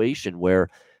situation where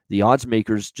the odds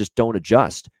makers just don't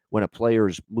adjust when a player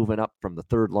is moving up from the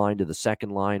third line to the second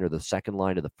line, or the second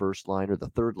line to the first line, or the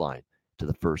third line to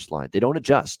the first line. They don't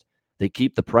adjust. They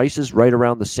keep the prices right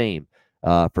around the same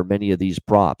for many of these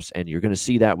props. And you're going to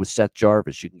see that with Seth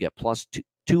Jarvis. You can get plus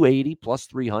 280, plus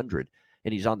 300,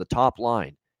 and he's on the top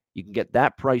line. You can get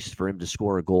that price for him to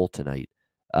score a goal tonight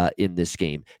in this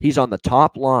game. He's on the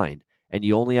top line, and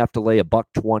you only have to lay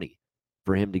 $1.20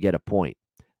 for him to get a point.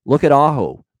 Look at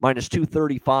Aho, minus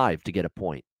 235 to get a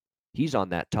point. He's on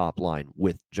that top line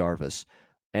with Jarvis.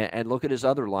 And look at his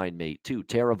other line mate, too,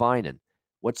 Teravainen.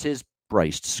 What's his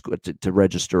price to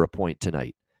register a point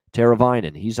tonight?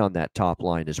 Teravainen, he's on that top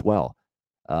line as well.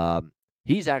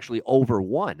 He's actually over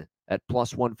 1 at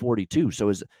plus 142.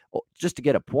 So just to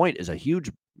get a point is a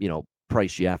huge,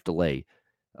 price you have to lay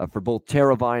for both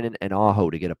Teravainen and Aho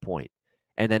to get a point.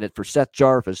 And then for Seth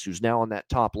Jarvis, who's now on that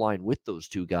top line with those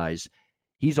two guys,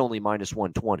 he's only minus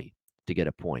 120 to get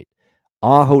a point.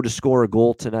 Aho to score a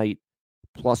goal tonight,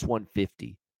 plus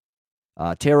 150.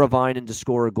 Teravainen to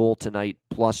score a goal tonight,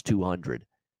 plus 200.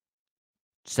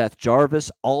 Seth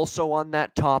Jarvis also on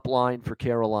that top line for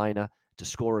Carolina to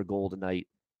score a goal tonight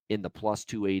in the plus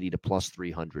 280 to plus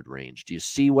 300 range. Do you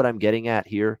see what I'm getting at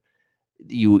here?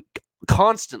 You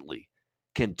constantly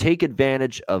can take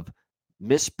advantage of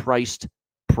mispriced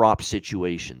prop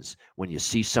situations when you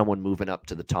see someone moving up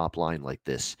to the top line like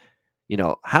this.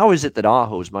 How is it that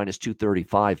Aho is minus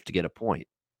 235 to get a point?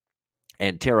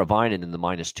 And Teravainen in the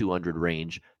minus 200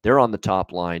 range. They're on the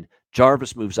top line.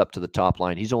 Jarvis moves up to the top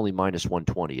line. He's only minus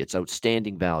 120. It's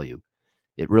outstanding value.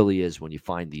 It really is when you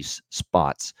find these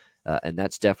spots. And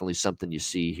that's definitely something you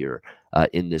see here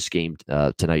in this game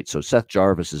tonight. So Seth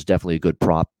Jarvis is definitely a good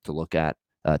prop to look at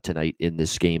tonight in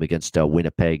this game against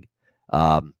Winnipeg.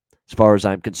 As far as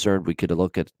I'm concerned, we could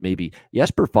look at maybe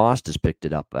Jesper Fast has picked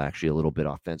it up actually a little bit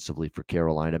offensively for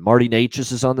Carolina. Marty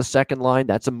Necas is on the second line.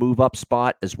 That's a move-up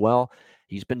spot as well.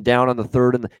 He's been down on the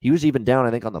third, and he was even down,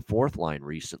 I think, on the fourth line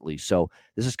recently. So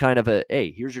this is kind of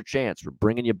hey, here's your chance. We're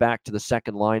bringing you back to the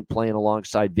second line, playing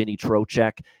alongside Vinny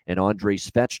Trocheck and Andrei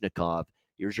Svechnikov.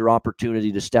 Here's your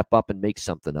opportunity to step up and make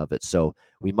something of it. So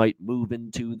we might move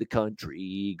into the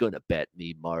country. Gonna bet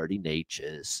me Marty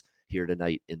Necas here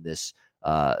tonight in this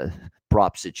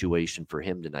prop situation for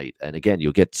him tonight. And again,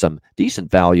 you'll get some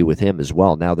decent value with him as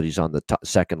well now that he's on the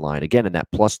second line. Again, in that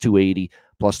plus 280,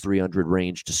 plus 300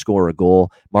 range to score a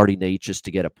goal. Marty Necas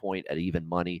to get a point at even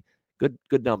money. Good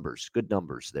numbers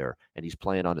there. And he's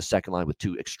playing on the second line with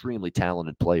two extremely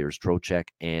talented players, Trocheck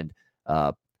and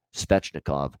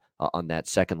Svechnikov on that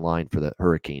second line for the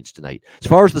Hurricanes tonight. As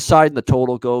far as the side and the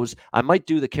total goes, I might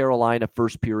do the Carolina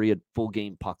first period full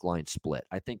game puck line split.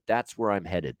 I think that's where I'm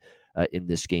headed in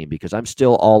this game because I'm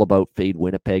still all about fade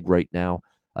Winnipeg right now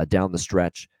down the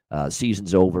stretch.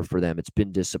 Season's over for them. It's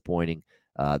been disappointing.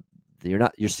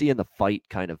 You're seeing the fight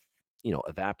kind of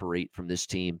evaporate from this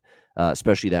team,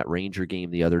 especially that Ranger game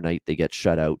the other night. They get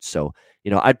shut out. So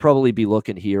I'd probably be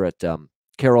looking here at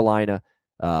Carolina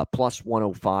plus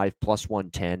 105, plus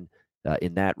 110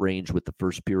 in that range with the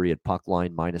first period puck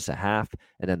line minus a half,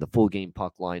 and then the full game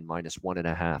puck line minus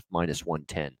 1.5, minus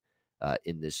 110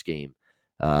 in this game.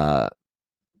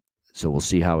 So we'll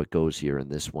see how it goes here in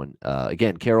this one.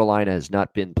 Again, Carolina has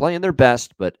not been playing their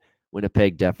best, but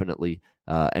Winnipeg definitely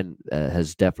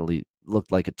has definitely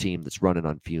looked like a team that's running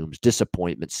on fumes.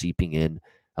 Disappointment seeping in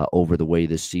over the way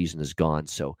this season has gone.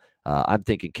 So I'm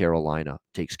thinking Carolina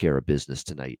takes care of business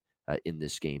tonight in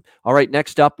this game. All right,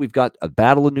 next up, we've got a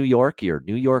battle in New York here.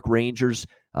 New York Rangers,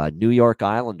 New York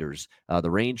Islanders. The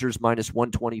Rangers minus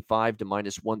 125 to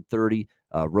minus 130.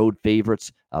 Road favorites,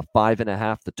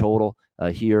 5.5 the total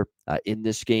here in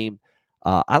this game.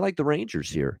 I like the Rangers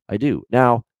here. I do.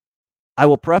 Now, I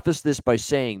will preface this by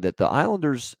saying that the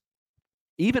Islanders,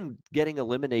 even getting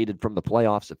eliminated from the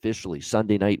playoffs officially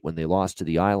Sunday night when they lost to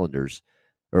the Islanders,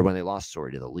 or when they lost, to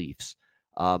the Leafs,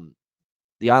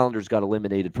 the Islanders got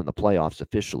eliminated from the playoffs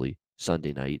officially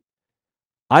Sunday night.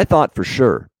 I thought for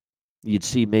sure you'd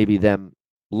see maybe them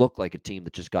look like a team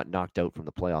that just got knocked out from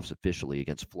the playoffs officially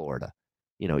against Florida.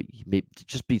 Maybe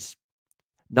just be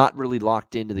not really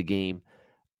locked into the game.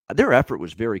 Their effort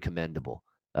was very commendable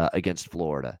against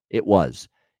Florida. It was.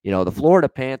 The Florida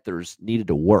Panthers needed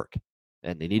to work,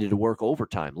 and they needed to work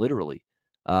overtime, literally,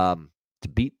 to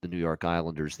beat the New York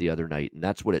Islanders the other night. And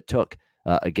that's what it took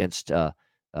against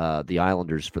the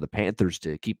Islanders for the Panthers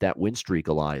to keep that win streak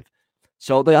alive.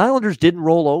 So the Islanders didn't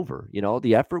roll over.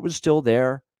 The effort was still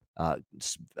there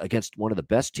against one of the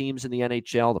best teams in the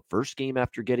NHL, the first game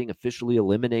after getting officially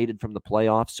eliminated from the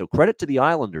playoffs. So credit to the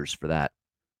Islanders for that.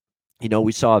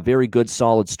 We saw a very good,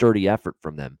 solid, sturdy effort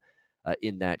from them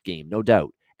in that game, no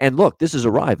doubt. And look, this is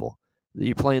a rival.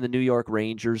 You're playing the New York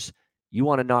Rangers. You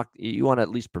want to at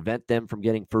least prevent them from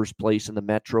getting first place in the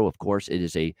Metro. Of course, it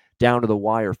is a down to the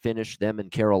wire finish, them and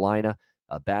Carolina.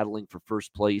 battling for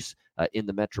first place in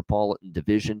the Metropolitan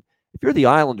Division. If you're the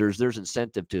Islanders, there's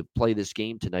incentive to play this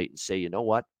game tonight and say, you know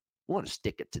what? We want to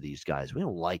stick it to these guys. We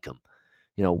don't like them.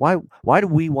 Why do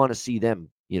we want to see them,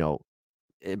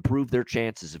 improve their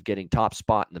chances of getting top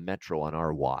spot in the Metro on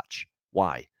our watch?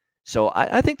 Why? So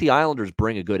I think the Islanders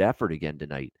bring a good effort again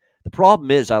tonight. The problem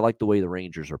is I like the way the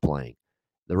Rangers are playing.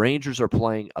 The Rangers are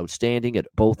playing outstanding at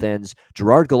both ends.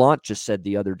 Gerard Gallant just said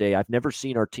the other day, I've never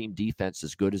seen our team defense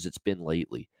as good as it's been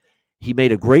lately. He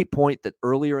made a great point that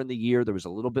earlier in the year, there was a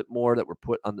little bit more that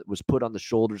was put on the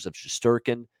shoulders of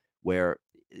Shesterkin, where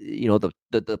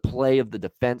the play of the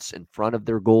defense in front of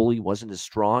their goalie wasn't as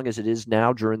strong as it is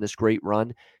now during this great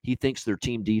run. He thinks their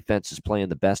team defense is playing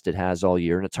the best it has all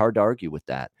year, and it's hard to argue with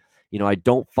that. I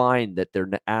don't find that they're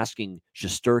asking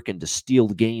Shesterkin to steal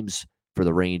games for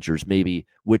the Rangers, maybe,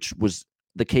 which was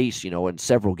the case, in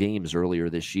several games earlier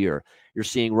this year. You're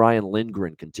seeing Ryan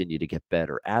Lindgren continue to get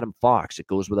better. Adam Fox, it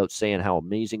goes without saying how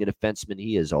amazing a defenseman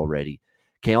he is already.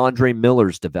 K'Andre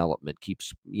Miller's development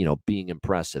keeps, being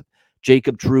impressive.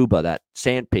 Jacob Trouba, that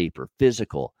sandpaper,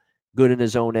 physical, good in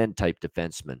his own end type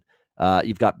defenseman.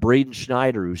 You've got Braden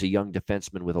Schneider, who's a young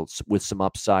defenseman with some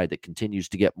upside that continues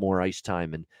to get more ice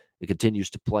time and it continues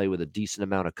to play with a decent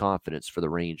amount of confidence for the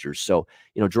Rangers. So,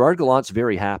 Gerard Gallant's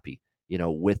very happy,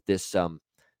 with this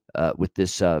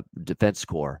defense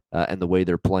core and the way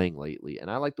they're playing lately. And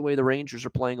I like the way the Rangers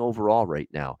are playing overall right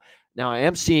now. Now, I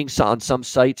am seeing on some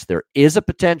sites there is a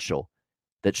potential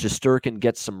that Shesterkin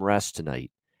gets some rest tonight,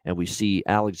 and we see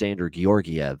Alexander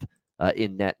Georgiev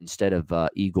in net instead of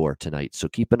Igor tonight. So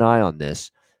keep an eye on this.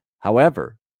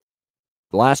 However,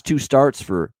 the last two starts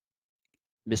for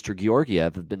Mr.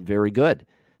 Georgiev have been very good.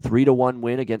 3-1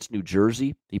 win against New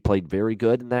Jersey. He played very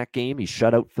good in that game. He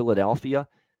shut out Philadelphia,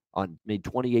 made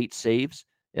 28 saves,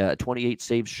 28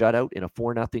 saves shutout in a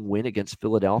 4-0 win against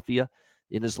Philadelphia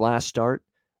in his last start.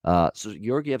 So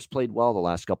Georgiev's played well the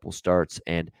last couple of starts,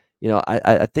 and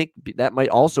I think that might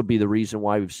also be the reason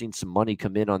why we've seen some money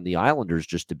come in on the Islanders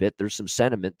just a bit. There's some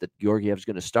sentiment that Georgiev's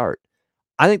going to start.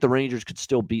 I think the Rangers could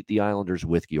still beat the Islanders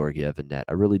with Georgiev in net.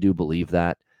 I really do believe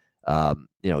that.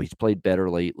 He's played better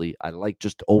lately. I like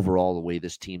just overall the way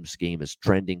this team's game is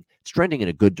trending. It's trending in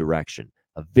a good direction,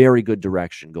 a very good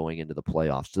direction going into the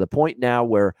playoffs, to the point now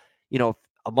where,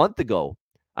 a month ago,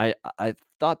 I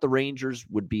thought the Rangers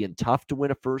would be in tough to win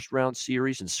a first-round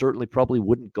series and certainly probably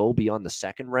wouldn't go beyond the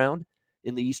second round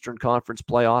in the Eastern Conference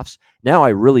playoffs. Now I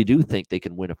really do think they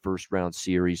can win a first-round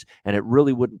series, and it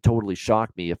really wouldn't totally shock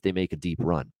me if they make a deep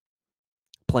run,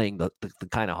 playing the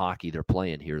kind of hockey they're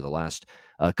playing here the last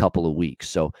couple of weeks.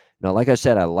 So, like I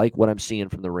said, I like what I'm seeing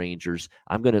from the Rangers.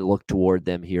 I'm going to look toward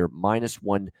them here,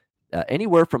 -1,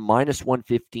 anywhere from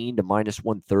 -115 to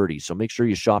 -130. So make sure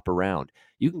you shop around.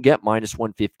 You can get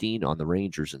 -115 on the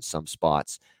Rangers in some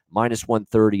spots,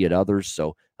 -130 at others.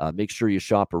 So make sure you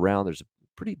shop around. There's a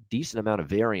pretty decent amount of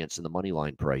variance in the money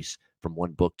line price from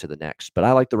one book to the next. But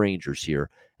I like the Rangers here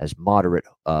as moderate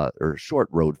or short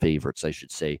road favorites, I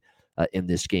should say, in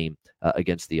this game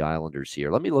against the Islanders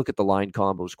here. Let me look at the line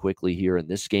combos quickly here in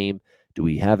this game. Do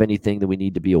we have anything that we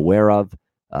need to be aware of?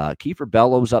 Kiefer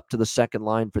Bellows up to the second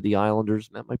line for the Islanders.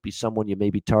 That might be someone you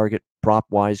maybe target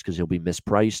prop-wise because he'll be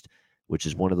mispriced, which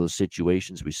is one of those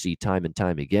situations we see time and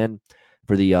time again.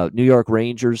 For the New York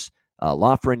Rangers,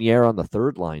 Lafreniere on the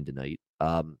third line tonight.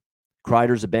 Kreider,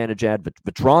 Zibanejad,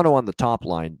 Vetrano on the top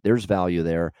line. There's value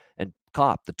there. And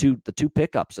Kopp, the two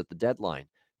pickups at the deadline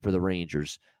for the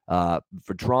Rangers.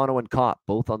 Vetrano and Kopp,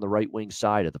 both on the right wing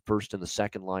side of the first and the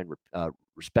second line,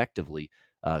 respectively,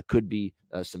 could be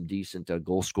some decent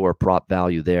goal scorer prop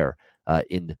value there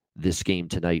in this game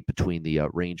tonight between the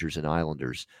Rangers and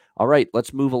Islanders. All right,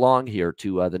 let's move along here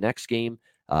to the next game.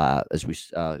 As we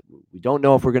don't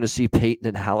know if we're going to see Peyton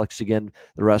and Alex again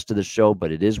the rest of the show,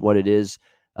 but it is what it is.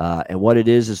 And what it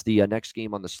is the next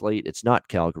game on the slate. It's not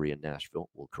Calgary and Nashville.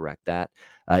 We'll correct that.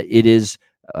 It is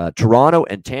Toronto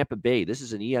and Tampa Bay. This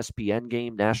is an ESPN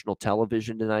game, national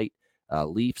television tonight.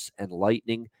 Leafs and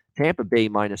Lightning. Tampa Bay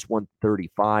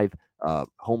 -135.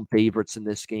 Home favorites in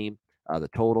this game. The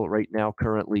total right now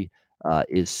currently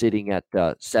is sitting at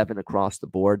 7 across the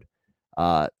board.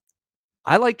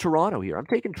 I like Toronto here. I'm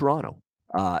taking Toronto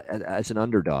as an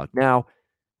underdog. Now,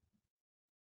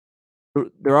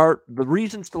 there are the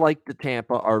reasons to like the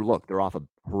Tampa are, look, they're off a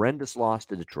horrendous loss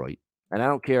to Detroit. And I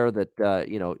don't care that,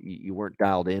 you weren't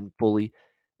dialed in fully.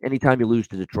 Anytime you lose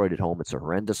to Detroit at home, it's a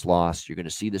horrendous loss. You're going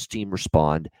to see this team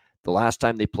respond. The last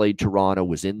time they played Toronto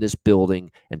was in this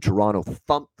building, and Toronto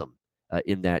thumped them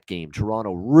in that game.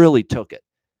 Toronto really took it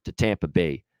to Tampa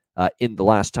Bay in the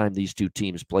last time these two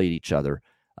teams played each other.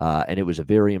 And it was a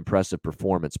very impressive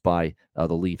performance by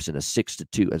the Leafs in a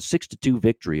 6-2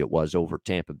 victory it was over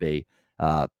Tampa Bay.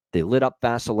 They lit up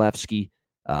Vasilevsky.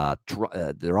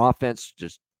 Their offense,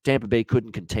 just Tampa Bay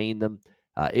couldn't contain them.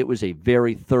 It was a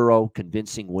very thorough,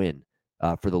 convincing win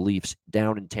for the Leafs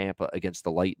down in Tampa against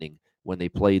the Lightning when they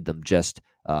played them just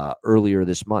earlier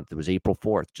this month. It was April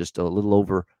 4th, just a little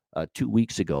over 2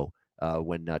 weeks ago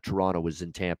when Toronto was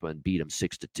in Tampa and beat them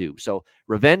 6-2. So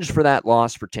revenge for that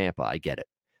loss for Tampa, I get it.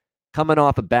 Coming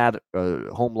off a bad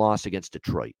home loss against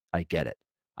Detroit, I get it.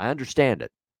 I understand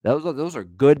it. Those are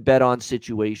good bet-on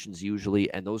situations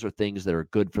usually, and those are things that are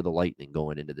good for the Lightning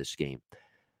going into this game.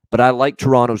 But I like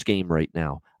Toronto's game right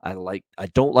now. I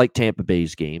don't like Tampa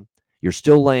Bay's game. You're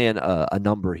still laying a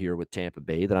number here with Tampa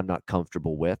Bay that I'm not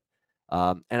comfortable with.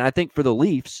 And I think for the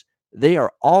Leafs, they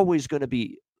are always going to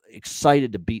be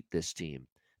excited to beat this team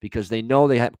because they know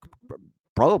they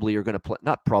probably are going to play,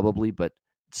 not probably, but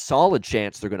solid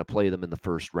chance they're going to play them in the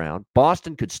first round.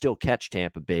 Boston could still catch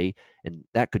Tampa Bay, and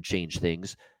that could change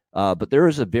things. But there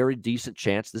is a very decent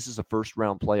chance this is a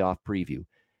first-round playoff preview.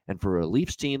 And for a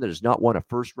Leafs team that has not won a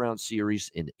first-round series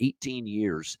in 18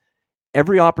 years,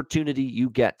 every opportunity you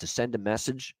get to send a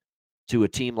message to a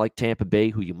team like Tampa Bay,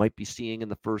 who you might be seeing in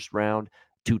the first round,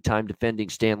 two-time defending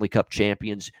Stanley Cup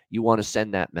champions, you want to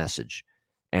send that message.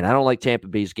 And I don't like Tampa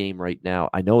Bay's game right now.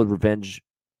 I know revenge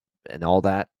and all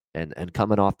that, and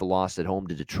coming off the loss at home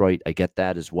to Detroit, I get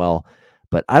that as well.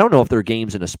 But I don't know if their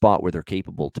game's in a spot where they're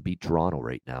capable to beat Toronto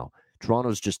right now.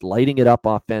 Toronto's just lighting it up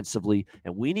offensively,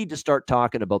 and we need to start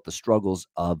talking about the struggles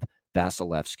of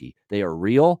Vasilevsky. They are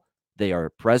real. They are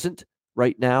present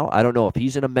right now. I don't know if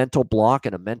he's in a mental block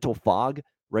and a mental fog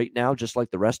right now, just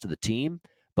like the rest of the team.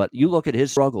 But you look at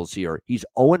his struggles here. He's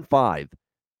 0-5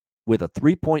 with a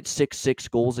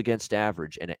 3.66 goals against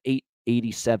average and an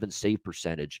 887 save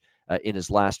percentage in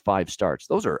his last 5 starts.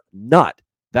 Those are not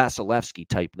Vasilevsky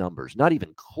type numbers. Not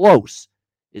even close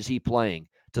is he playing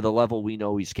to the level we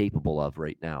know he's capable of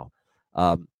right now.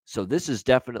 So this is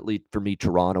definitely, for me,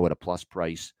 Toronto at a plus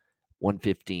price,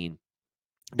 115.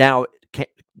 Now,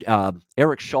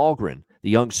 Erik Källgren, the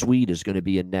young Swede, is going to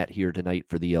be in net here tonight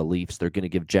for the Leafs. They're going to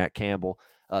give Jack Campbell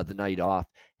the night off.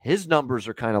 His numbers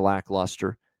are kind of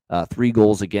lackluster. 3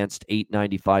 goals against,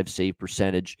 895 save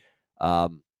percentage.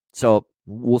 So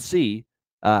we'll see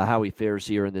how he fares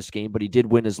here in this game. But he did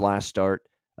win his last start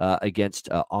against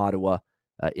Ottawa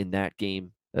in that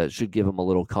game. Should give him a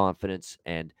little confidence.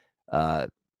 And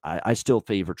I still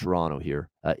favor Toronto here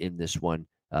in this one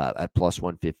at plus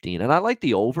 115. And I like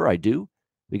the over. I do.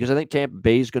 Because I think Tampa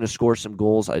Bay is going to score some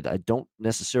goals. I don't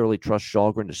necessarily trust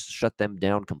Källgren to shut them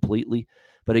down completely.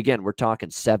 But again, we're talking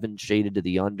 7 shaded to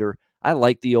the under. I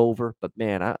like the over, but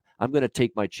man, I'm going to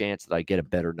take my chance that I get a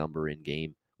better number in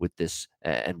game with this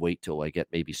and wait till I get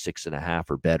maybe 6.5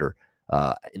 or better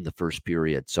in the first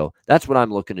period. So that's what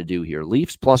I'm looking to do here.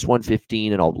 Leafs plus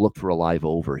 115, and I'll look for a live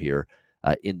over here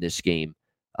in this game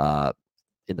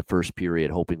in the first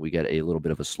period, hoping we get a little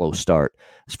bit of a slow start.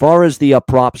 As far as the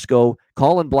props go,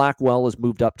 Colin Blackwell has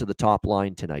moved up to the top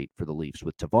line tonight for the Leafs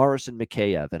with Tavares and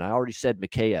Mikheyev. And I already said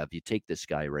Mikheyev, you take this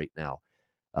guy right now.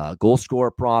 Goal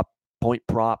scorer prop, point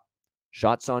prop,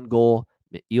 shots on goal.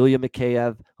 Ilya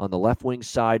Mikheyev on the left wing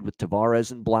side with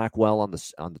Tavares and Blackwell on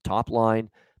the top line.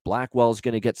 Blackwell's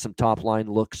going to get some top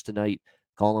line looks tonight.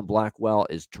 Colin Blackwell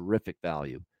is terrific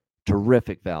value.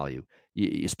 Terrific value.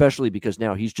 Especially because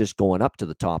now he's just going up to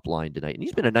the top line tonight. And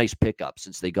he's been a nice pickup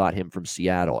since they got him from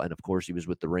Seattle. And, of course, he was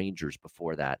with the Rangers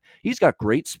before that. He's got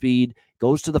great speed,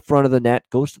 goes to the front of the net,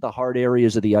 goes to the hard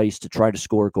areas of the ice to try to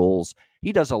score goals.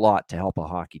 He does a lot to help a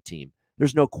hockey team.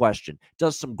 There's no question.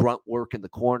 Does some grunt work in the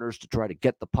corners to try to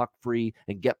get the puck free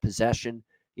and get possession.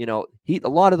 You know, a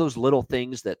lot of those little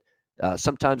things that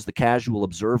sometimes the casual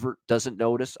observer doesn't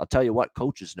notice. I'll tell you what,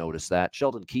 coaches notice that.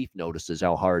 Sheldon Keefe notices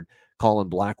how hard Colin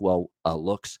Blackwell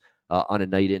looks on a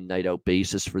night-in, night-out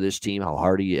basis for this team, how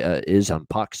hard he is on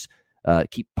pucks,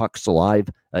 keep pucks alive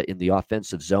in the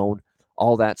offensive zone,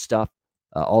 all that stuff,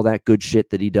 all that good shit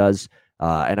that he does.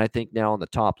 And I think now on the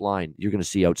top line, you're going to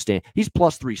see outstanding. He's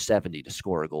plus 370 to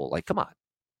score a goal. Like, come on.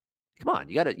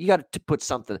 You got to put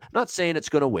something. I'm not saying it's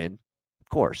going to win, of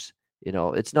course. You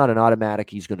know, it's not an automatic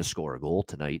he's going to score a goal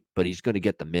tonight, but he's going to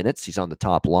get the minutes. He's on the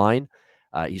top line.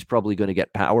 He's probably going to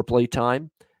get power play time.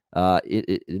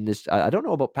 In this, I don't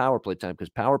know about power play time because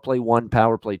power play 1,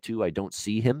 power play 2, I don't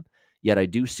see him. Yet I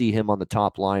do see him on the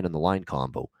top line on the line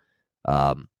combo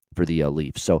for the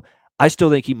Leafs. So I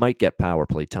still think he might get power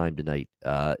play time tonight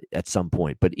at some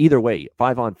point. But either way,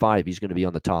 5-on-5, he's going to be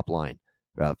on the top line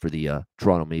for the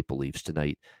Toronto Maple Leafs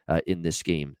tonight in this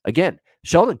game. Again,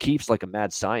 Sheldon Keefe's like a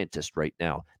mad scientist right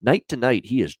now. Night to night,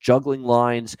 he is juggling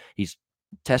lines. He's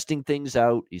testing things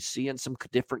out. He's seeing some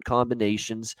different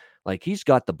combinations. Like, he's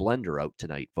got the blender out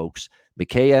tonight, folks.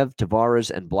 Mikheyev,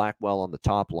 Tavares, and Blackwell on the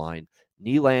top line.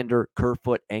 Nylander,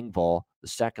 Kerfoot, Engvall, the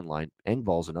second line.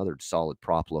 Engvall's another solid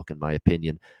prop look, in my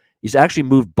opinion. He's actually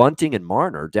moved Bunting and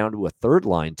Marner down to a third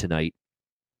line tonight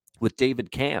with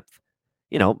David Kampf.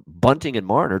 Bunting and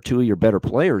Marner, two of your better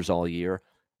players all year.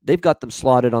 They've got them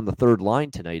slotted on the third line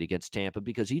tonight against Tampa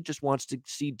because he just wants to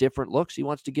see different looks. He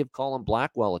wants to give Colin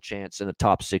Blackwell a chance in a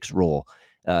top six role,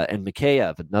 and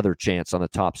Mikheyev another chance on a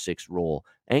top six role.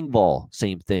 Engvall,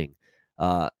 same thing.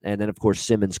 And then, of course,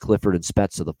 Simmons, Clifford, and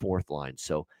Spezza, the fourth line.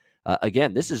 So,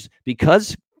 again, this is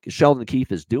because Sheldon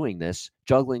Keefe is doing this,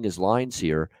 juggling his lines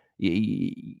here.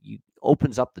 He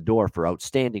opens up the door for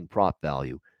outstanding prop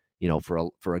value.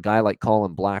 For a guy like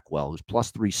Colin Blackwell, who's plus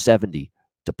 370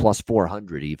 to plus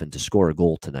 400 even to score a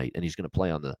goal tonight, and he's going to play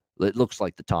on it looks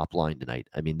like the top line tonight.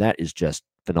 I mean, that is just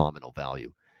phenomenal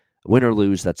value. Win or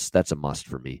lose, that's a must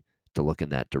for me to look in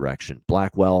that direction.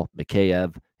 Blackwell,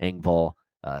 Mikheyev, Engvall,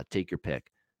 take your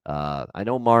pick. I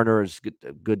know Marner is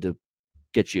good to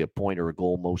get you a point or a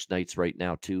goal most nights right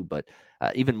now too, but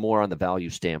even more on the value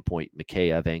standpoint,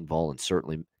 Mikheyev, Engvall, and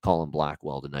certainly Colin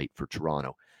Blackwell tonight for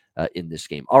Toronto in this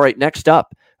game. All right, next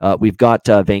up, we've got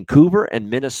Vancouver and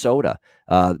Minnesota.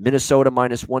 Minnesota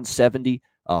minus 170,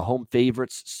 home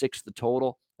favorites, 6 the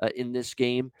total in this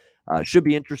game. Should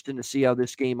be interesting to see how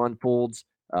this game unfolds.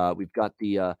 We've got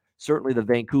certainly the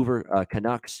Vancouver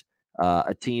Canucks,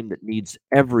 a team that needs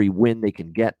every win they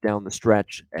can get down the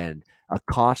stretch, and a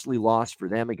costly loss for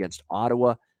them against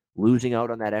Ottawa, losing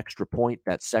out on that extra point,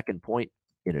 that second point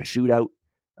in a shootout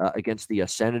against the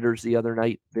Senators the other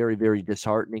night. Very, very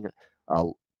disheartening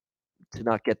to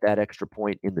not get that extra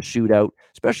point in the shootout,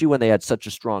 especially when they had such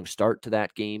a strong start to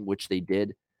that game, which they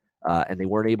did, and they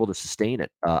weren't able to sustain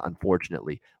it,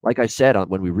 unfortunately. Like I said,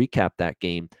 when we recapped that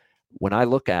game, when I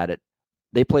look at it,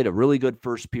 they played a really good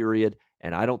first period,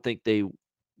 and I don't think they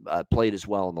played as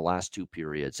well in the last two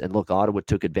periods. And look, Ottawa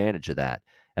took advantage of that,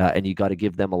 and you got to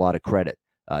give them a lot of credit.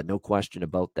 No question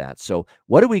about that. So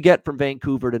what do we get from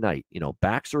Vancouver tonight?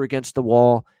 Backs are against the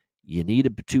wall. You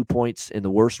need 2 points in the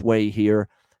worst way here.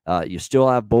 You still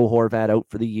have Bo Horvat out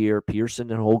for the year.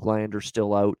 Pearson and Höglander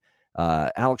still out.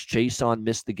 Alex Chiasson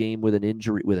missed the game with an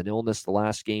injury, with an illness the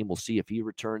last game. We'll see if he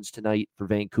returns tonight for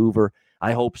Vancouver.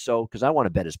 I hope so, because I want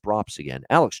to bet his props again.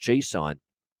 Alex Chiasson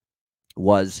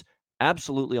was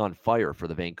absolutely on fire for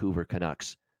the Vancouver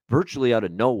Canucks, virtually out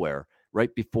of nowhere.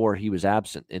 Right before he was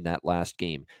absent in that last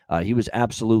game. He was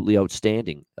absolutely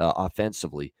outstanding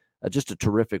offensively. Just a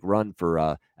terrific run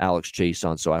for Alex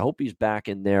Chiasson. So I hope he's back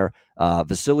in there.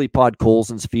 Vasily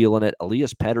Podkolzin's feeling it.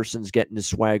 Elias Pettersson's getting his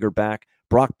swagger back.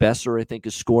 Brock Besser, I think,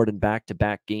 has scored in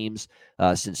back-to-back games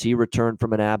since he returned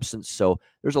from an absence. So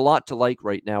there's a lot to like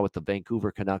right now with the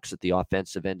Vancouver Canucks at the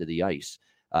offensive end of the ice.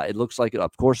 It looks like,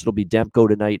 of course, it'll be Demko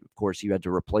tonight. Of course, you had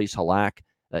to replace Halak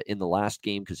in the last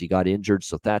game because he got injured.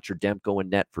 So Thatcher Demko in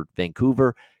net for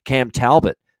Vancouver. Cam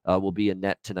Talbot will be in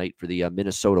net tonight for the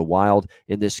Minnesota Wild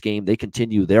in this game. They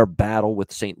continue their battle with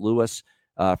St. Louis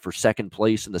for second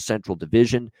place in the Central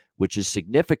Division, which is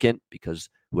significant because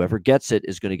whoever gets it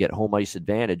is going to get home ice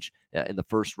advantage in the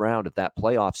first round of that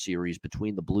playoff series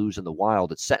between the Blues and the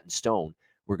Wild. It's set in stone.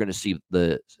 We're going to see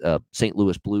the St.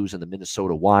 Louis Blues and the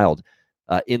Minnesota Wild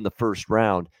in the first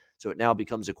round. So it now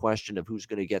becomes a question of who's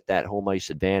going to get that home ice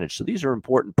advantage. So these are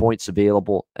important points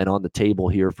available and on the table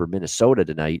here for Minnesota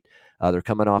tonight. They're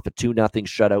coming off a 2-0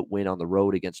 shutout win on the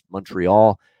road against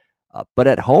Montreal. But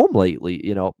at home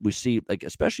lately, we see, like,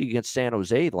 especially against San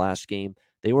Jose the last game,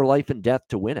 they were life and death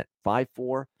to win it,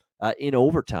 5-4 in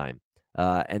overtime.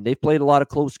 And they've played a lot of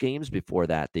close games before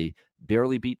that. They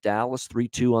barely beat Dallas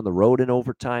 3-2 on the road in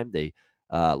overtime. They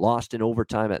lost in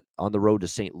overtime on the road to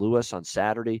St. Louis on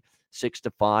Saturday,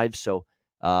 6-5. So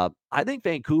I think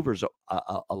Vancouver's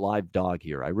a live dog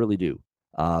here. I really do.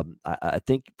 I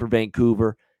think for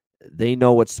Vancouver, they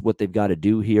know what they've got to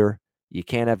do here. You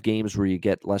can't have games where you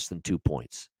get less than 2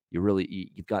 points.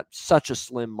 You've got such a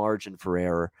slim margin for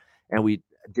error. And we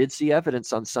did see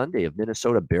evidence on Sunday of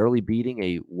Minnesota barely beating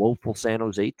a woeful San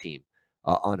Jose team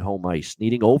on home ice,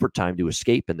 needing overtime to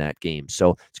escape in that game.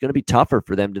 So it's going to be tougher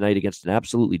for them tonight against an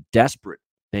absolutely desperate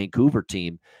Vancouver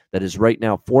team that is right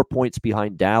now 4 points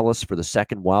behind Dallas for the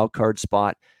second wild card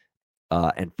spot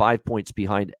and 5 points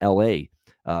behind LA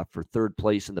for third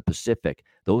place in the Pacific.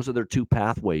 Those are their two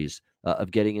pathways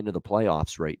of getting into the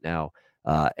playoffs right now.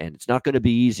 And it's not going to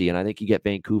be easy. And I think you get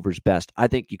Vancouver's best. I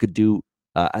think you could do,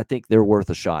 I think they're worth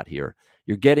a shot here.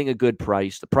 You're getting a good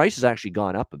price. The price has actually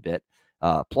gone up a bit.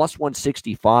 Plus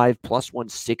 165, plus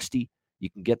 160. You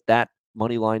can get that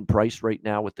money line price right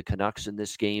now with the Canucks in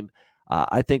this game.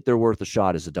 I think they're worth a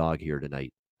shot as a dog here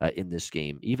tonight in this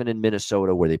game, even in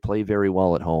Minnesota where they play very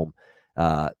well at home.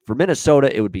 For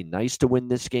Minnesota, it would be nice to win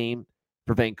this game.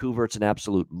 For Vancouver, it's an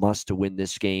absolute must to win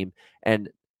this game. And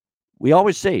we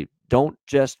always say, don't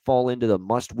just fall into the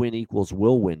must-win equals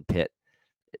will-win pit.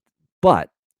 But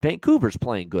Vancouver's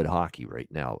playing good hockey right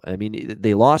now. I mean,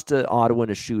 they lost to Ottawa in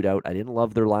a shootout. I didn't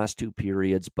love their last two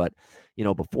periods, but,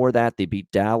 before that, they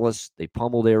beat Dallas. They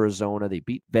pummeled Arizona. They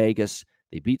beat Vegas.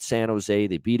 They beat San Jose.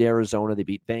 They beat Arizona. They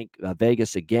beat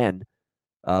Vegas again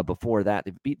before that.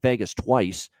 They beat Vegas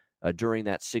twice during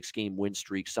that 6-game win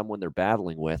streak, someone they're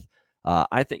battling with.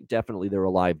 I think definitely they're a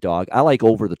live dog. I like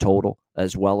over the total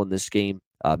as well in this game.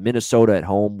 Minnesota at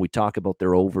home, we talk about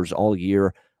their overs all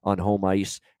year on home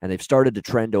ice, and they've started to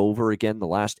trend over again the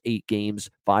last 8 games,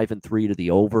 5-3 to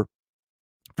the over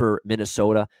for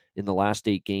Minnesota in the last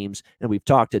 8 games. And we've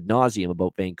talked ad nauseum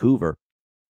about Vancouver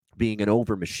being an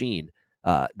over machine.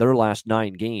 Their last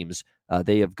 9 games,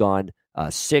 they have gone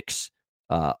 6,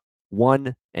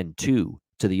 1, and 2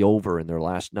 to the over in their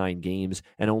last 9 games,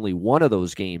 and only one of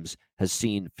those games has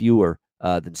seen fewer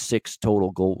than 6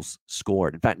 total goals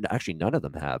scored. In fact, actually, none of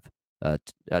them have.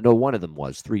 No, one of them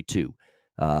was 3-2.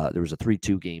 There was a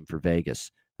 3-2 game for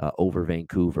Vegas over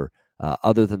Vancouver.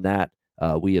 Other than that,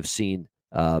 we have seen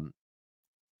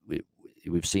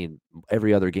we've seen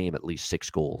every other game at least 6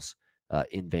 goals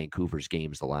in Vancouver's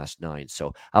games the last 9.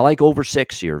 So I like over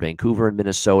 6 here, Vancouver and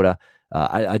Minnesota.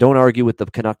 I don't argue with the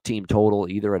Canuck team total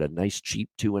either at a nice cheap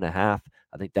 2.5.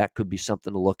 I think that could be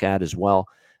something to look at as well.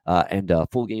 And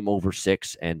full game over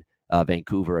 6 and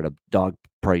Vancouver at a dog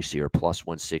price here, plus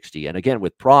 160. And again,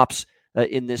 with props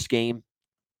in this game.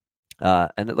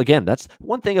 And again, that's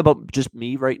one thing about just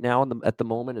me right now at the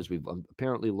moment is we've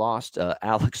apparently lost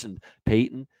Alex and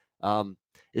Peyton,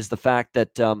 is the fact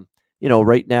that,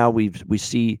 right now we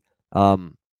see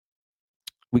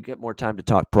we get more time to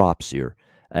talk props here.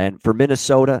 And for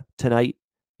Minnesota tonight,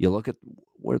 you look at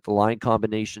where the line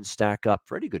combinations stack up.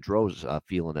 Freddie Gaudreau's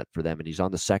feeling it for them, and he's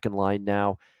on the second line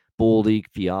now. Boldy,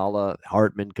 Fiala,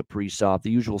 Hartman, Kaprizov,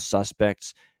 the usual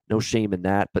suspects. No shame in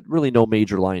that, but really no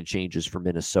major line changes for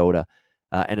Minnesota.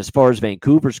 And as far as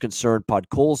Vancouver's concerned,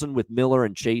 Podkolzin with Miller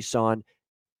and Chiasson.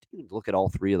 Look at all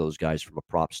 3 of those guys from a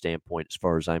prop standpoint as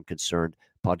far as I'm concerned.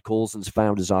 Podkolzin's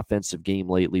found his offensive game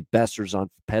lately. Besser's on.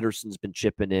 Pettersson's been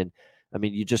chipping in. I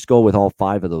mean, you just go with all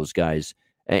 5 of those guys,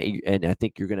 and I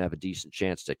think you're going to have a decent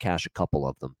chance to cash a couple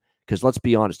of them. Because let's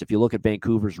be honest, if you look at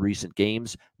Vancouver's recent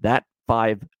games, that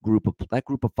group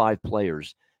of 5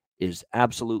 players is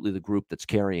absolutely the group that's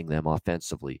carrying them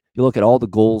offensively. You look at all the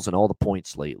goals and all the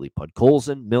points lately.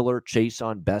 Podkolzin, Miller,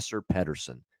 Chiasson, Besser,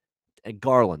 Pettersson, and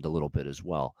Garland a little bit as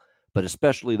well. But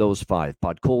especially those 5,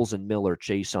 Podkolzin, Miller,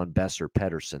 Chiasson, Besser,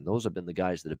 Pettersson. Those have been the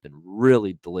guys that have been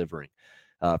really delivering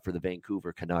for the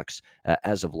Vancouver Canucks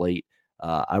as of late.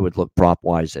 I would look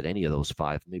prop-wise at any of those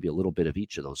 5, maybe a little bit of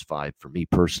each of those 5 for me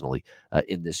personally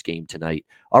in this game tonight.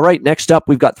 All right, next up,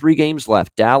 we've got 3 games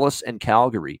left, Dallas and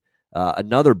Calgary.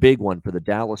 Another big one for the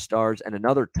Dallas Stars and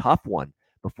another tough one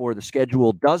before the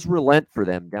schedule does relent for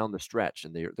them down the stretch.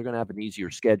 And they're going to have an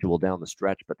easier schedule down the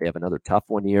stretch, but they have another tough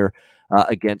one here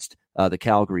against the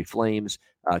Calgary Flames.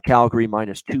 Calgary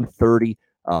minus 230,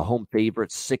 home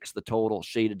favorites, 6 the total,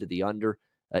 shaded to the under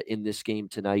in this game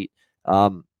tonight.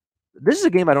 This is a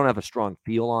game I don't have a strong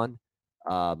feel on.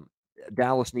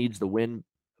 Dallas needs the win.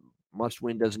 Must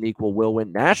win doesn't equal will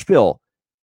win. Nashville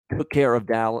took care of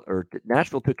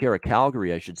Nashville took care of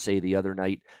Calgary, I should say, the other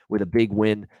night with a big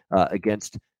win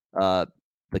against the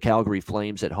Calgary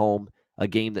Flames at home, a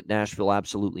game that Nashville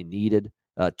absolutely needed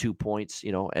 2 points,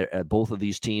 at both of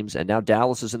these teams. And now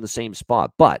Dallas is in the same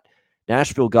spot. But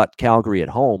Nashville got Calgary at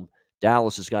home.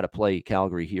 Dallas has got to play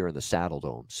Calgary here in the Saddle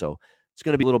Dome. So it's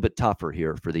going to be a little bit tougher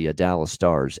here for the Dallas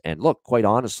Stars. And look, quite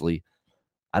honestly,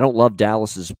 I don't love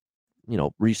Dallas's,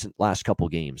 recent last couple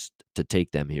games to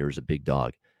take them here as a big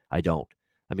dog. I don't.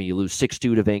 I mean, you lose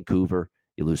 6-2 to Vancouver.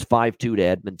 You lose 5-2 to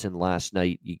Edmonton last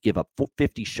night. You give up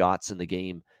 50 shots in the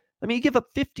game. I mean, you give up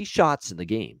 50 shots in the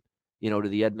game, to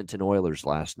the Edmonton Oilers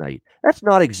last night. That's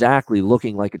not exactly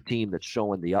looking like a team that's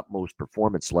showing the utmost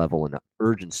performance level and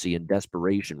urgency and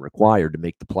desperation required to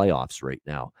make the playoffs right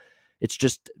now. It's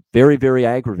just very, very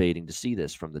aggravating to see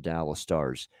this from the Dallas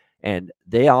Stars. And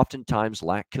they oftentimes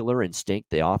lack killer instinct.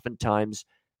 They oftentimes,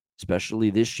 especially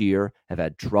this year, have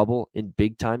had trouble in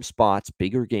big-time spots,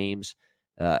 bigger games.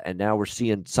 And now we're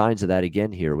seeing signs of that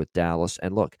again here with Dallas.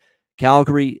 And look,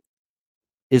 Calgary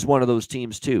is one of those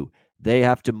teams too. They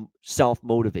have to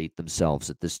self-motivate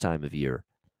themselves at this time of year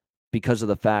because of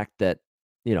the fact that,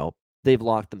 they've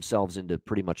locked themselves into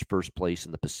pretty much first place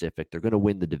in the Pacific. They're going to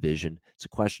win the division. It's a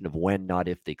question of when, not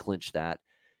if, they clinch that.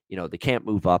 They can't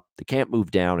move up. They can't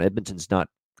move down. Edmonton's not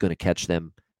going to catch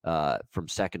them from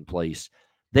second place.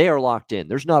 They are locked in.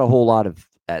 There's not a whole lot of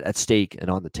at stake and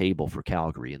on the table for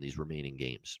Calgary in these remaining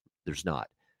games. There's not.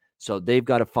 So they've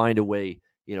got to find a way,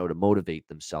 to motivate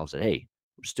themselves that, hey,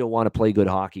 we still want to play good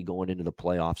hockey going into the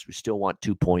playoffs. We still want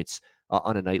 2 points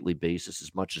on a nightly basis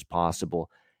as much as possible.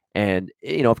 And,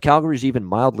 if Calgary's even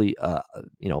mildly,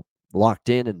 locked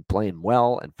in and playing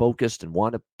well and focused and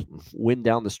want to win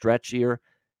down the stretch here,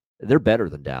 they're better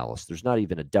than Dallas. There's not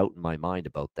even a doubt in my mind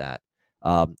about that.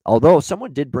 Although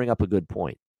someone did bring up a good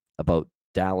point about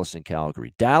Dallas and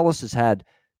Calgary. Dallas has had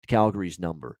Calgary's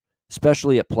number,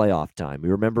 especially at playoff time. We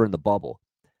remember in the bubble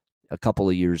a couple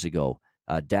of years ago,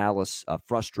 Dallas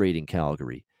frustrating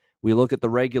Calgary. We look at the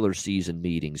regular season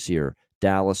meetings here,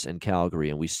 Dallas and Calgary,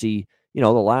 and we see, the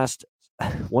last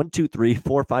 1, 2, 3,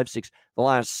 4, 5, 6, the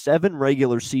last 7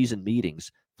 regular season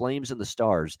meetings, Flames and the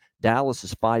Stars, Dallas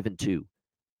is 5-2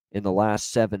 in the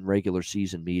last 7 regular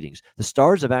season meetings. The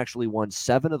Stars have actually won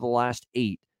 7 of the last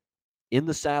 8 in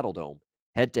the Saddledome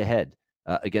head-to-head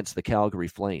against the Calgary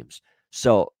Flames.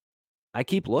 So I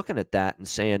keep looking at that and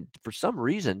saying, for some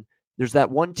reason, there's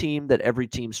that one team that every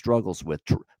team struggles with.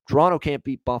 Toronto can't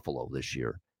beat Buffalo this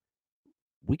year.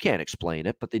 We can't explain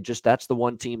it, but that's the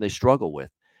one team they struggle with.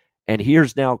 And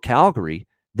here's now Calgary.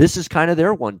 This is kind of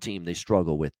their one team they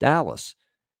struggle with, Dallas.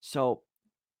 So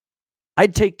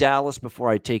I'd take Dallas before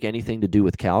I take anything to do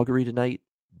with Calgary tonight,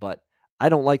 but I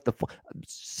don't like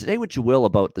say what you will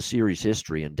about the series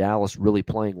history and Dallas really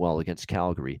playing well against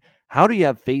Calgary. How do you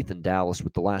have faith in Dallas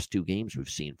with the last 2 games we've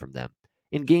seen from them?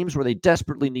 In games where they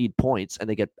desperately need points and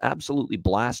they get absolutely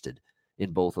blasted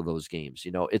in both of those games.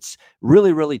 It's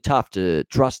really, really tough to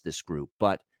trust this group,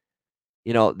 but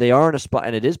they are in a spot,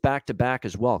 and it is back-to-back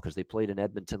as well because they played in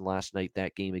Edmonton last night,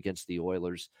 that game against the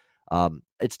Oilers.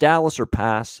 It's Dallas or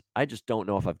pass. I just don't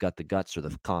know if I've got the guts or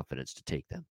the confidence to take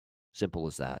them. Simple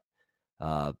as that.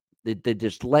 They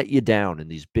just let you down in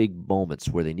these big moments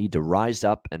where they need to rise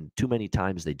up, and too many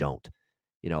times they don't.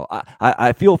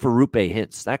 I feel for Rupe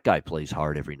Hintz. That guy plays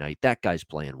hard every night. That guy's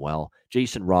playing well.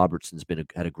 Jason Robertson's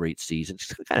had a great season.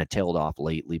 He's kind of tailed off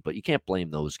lately, but you can't blame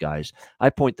those guys. I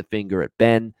point the finger at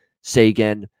Ben,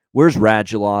 Sagan. Where's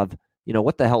Radulov?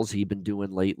 What the hell's he been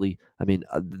doing lately? I mean,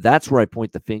 that's where I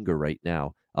point the finger right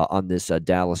now on this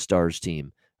Dallas Stars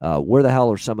team. Where the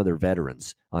hell are some of their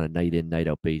veterans on a night-in,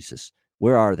 night-out basis?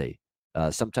 Where are they?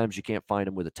 Sometimes you can't find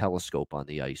them with a telescope on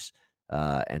the ice,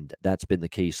 and that's been the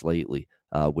case lately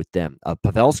with them.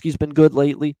 Pavelski's been good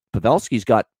lately. Pavelski's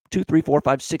got 2, 3, 4,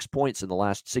 5, 6 points in the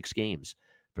last 6 games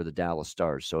for the Dallas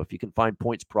Stars. So if you can find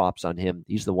points props on him,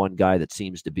 he's the one guy that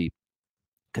seems to be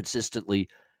consistently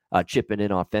chipping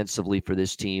in offensively for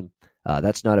this team.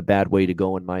 That's not a bad way to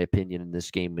go, in my opinion, in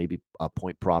this game. Maybe a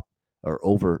point prop or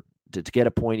over to get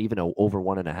a point, even over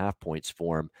 1.5 points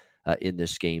for him in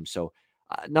this game. So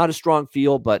not a strong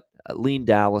feel, but lean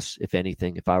Dallas, if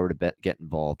anything. If I were to get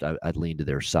involved, I'd lean to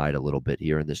their side a little bit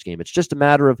here in this game. It's just a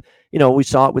matter of, we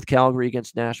saw it with Calgary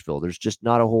against Nashville. There's just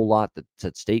not a whole lot that's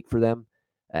at stake for them,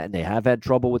 and they have had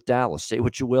trouble with Dallas. Say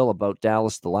what you will about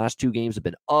Dallas. The last 2 games have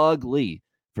been ugly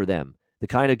for them. The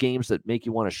kind of games that make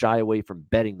you want to shy away from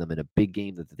betting them in a big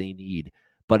game that they need.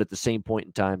 But at the same point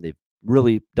in time, they've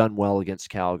really done well against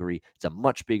Calgary. It's a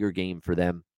much bigger game for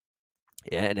them.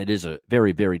 And it is a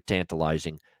very, very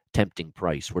tantalizing, tempting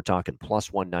price. We're talking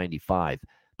plus 195,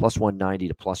 plus 190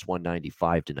 to plus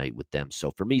 195 tonight with them.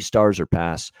 So for me, Stars or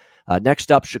pass.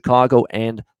 Next up, Chicago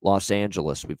and Los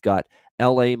Angeles. We've got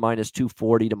LA minus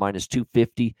 240 to minus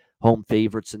 250 home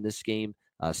favorites in this game.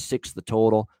 6 the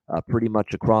total, pretty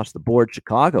much across the board.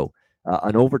 Chicago,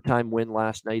 an overtime win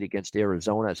last night against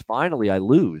Arizona. As finally I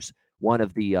lose one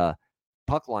of the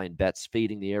puck line bets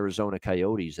fading the Arizona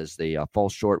Coyotes as they fall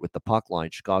short with the puck line.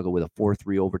 Chicago with a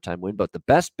 4-3 overtime win. But the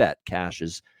best bet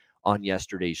cashes on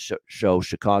yesterday's show,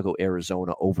 Chicago,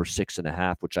 Arizona over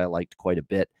 6.5, which I liked quite a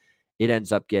bit. It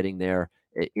ends up getting there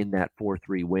in that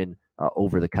 4-3 win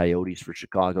over the Coyotes for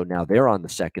Chicago. Now they're on the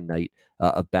second night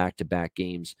of back-to-back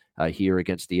games here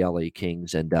against the LA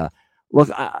Kings. And look,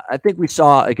 I think we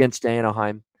saw against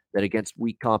Anaheim that against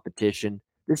weak competition,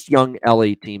 this young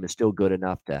LA team is still good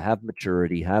enough to have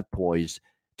maturity, have poise,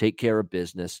 take care of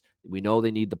business. We know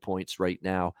they need the points right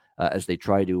now as they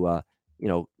try to,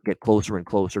 get closer and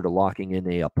closer to locking in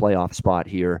a playoff spot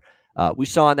here. We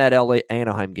saw in that LA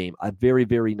Anaheim game a very,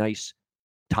 very nice,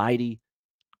 tidy,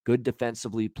 good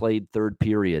defensively played third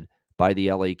period by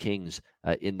the LA Kings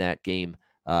in that game.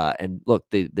 And look,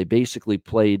 they basically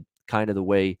played kind of the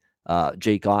way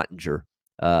Jake Ottinger,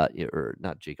 or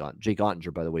not Jake Ottinger. Jake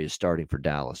Ottinger, by the way, is starting for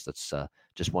Dallas. That's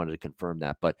just wanted to confirm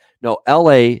that. But no,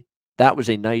 LA, that was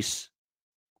a nice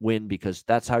win because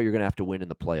that's how you're going to have to win in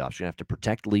the playoffs. You're going to have to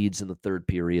protect leads in the third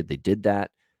period. They did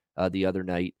that the other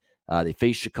night. They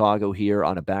face Chicago here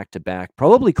on a back-to-back.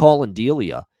 Probably Colin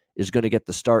Delia is going to get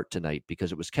the start tonight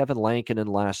because it was Kevin Lankinen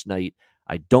last night.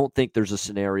 I don't think there's a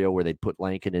scenario where they'd put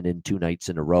Lankinen in 2 nights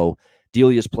in a row.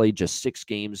 Delia's played just 6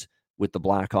 games with the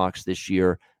Blackhawks this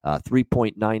year,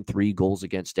 3.93 goals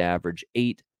against average,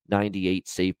 898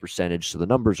 save percentage. So the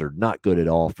numbers are not good at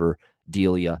all for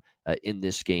Delia in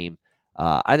this game.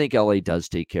 I think LA does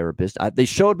take care of business. They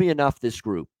showed me enough this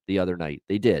group the other night.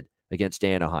 They did against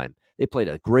Anaheim. They played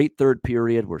a great third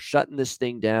period. We're shutting this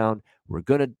thing down. We're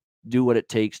going to do what it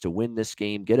takes to win this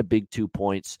game, get a big 2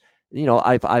 points.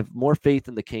 I've more faith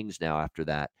in the Kings now after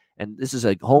that. And this is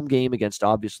a home game against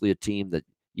obviously a team that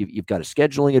you've got a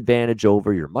scheduling advantage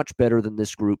over. You're much better than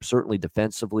this group, certainly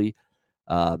defensively.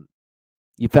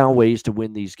 You found ways to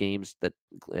win these games that,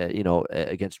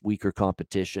 against weaker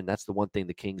competition. That's the one thing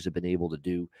the Kings have been able to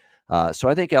do. So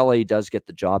I think LA does get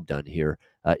the job done here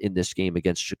in this game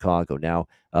against Chicago. Now,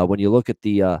 when you look at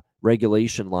the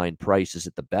regulation line price, is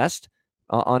it the best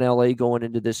on LA going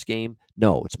into this game?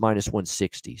 No, it's minus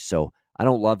 160. So I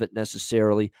don't love it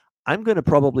necessarily. I'm going to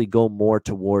probably go more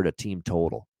toward a team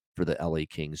total for the LA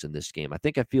Kings in this game. I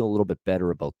think I feel a little bit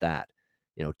better about that,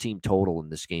 team total in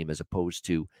this game as opposed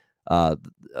to a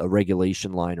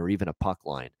regulation line or even a puck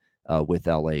line with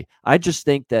LA. I just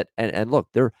think that, and look,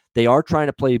 they are trying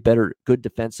to play good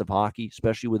defensive hockey,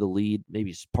 especially with a lead,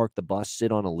 maybe park the bus,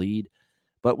 sit on a lead.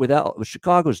 But with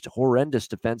Chicago's horrendous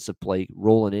defensive play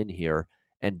rolling in here,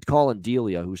 and Colin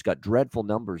Delia, who's got dreadful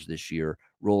numbers this year,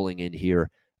 rolling in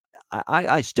here,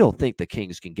 I still think the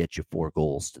Kings can get you 4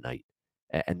 goals tonight.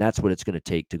 And that's what it's going to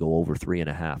take to go over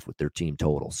 3.5 with their team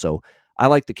total. So I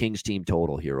like the Kings team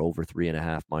total here, over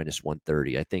 3.5, minus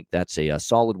 130. I think that's a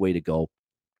solid way to go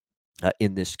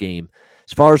in this game.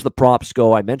 As far as the props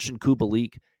go, I mentioned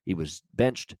Kubalik. He was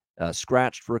benched,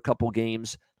 scratched for a couple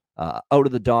games, out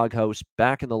of the doghouse,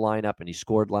 back in the lineup, and he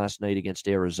scored last night against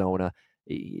Arizona.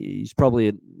 He's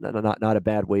probably not a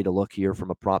bad way to look here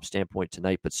from a prop standpoint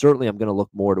tonight, but certainly I'm going to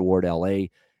look more toward LA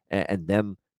and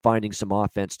them finding some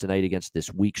offense tonight against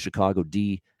this weak Chicago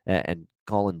D and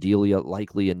Colin Delia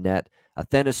likely in net.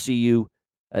 Athanasiou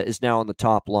is now on the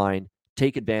top line.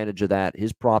 Take advantage of that.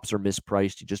 His props are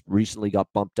mispriced. He just recently got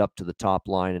bumped up to the top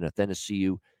line, and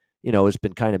Athanasiou, has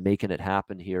been kind of making it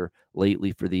happen here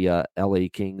lately for the LA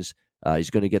Kings.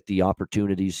 He's going to get the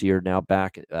opportunities here now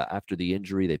back after the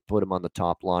injury. They put him on the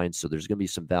top line, so there's going to be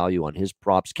some value on his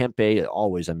props. Kempe,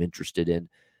 always I'm interested in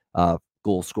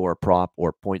goal scorer prop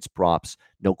or points props.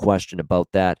 No question about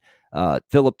that.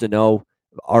 Philip Deneau,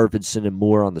 Arvidsson, and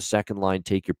Moore on the second line.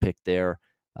 Take your pick there.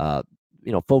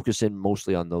 Focus in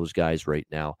mostly on those guys right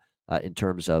now in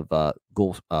terms of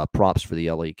goal props for the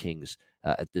LA Kings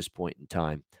at this point in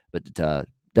time. But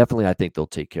definitely, I think they'll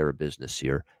take care of business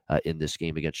here in this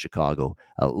game against Chicago.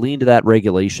 Lean to that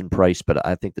regulation price, but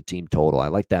I think the team total, I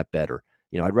like that better.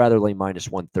 I'd rather lay minus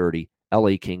 130,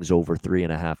 LA Kings over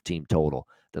 3.5 team total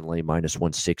than lay minus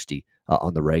 160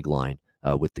 on the reg line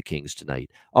with the Kings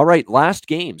tonight. All right, last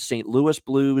game, St. Louis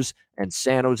Blues and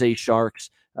San Jose Sharks.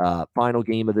 Final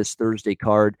game of this Thursday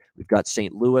card. We've got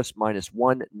St. Louis minus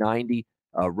 190,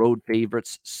 road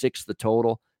favorites, 6 the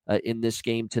total in this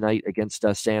game tonight against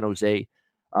San Jose.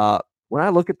 When I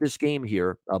look at this game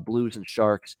here, Blues and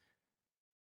Sharks,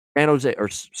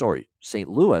 St.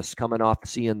 Louis coming off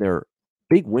seeing their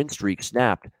big win streak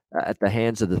snapped at the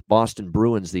hands of the Boston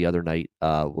Bruins the other night.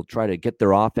 Will try to get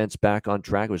their offense back on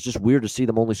track. It was just weird to see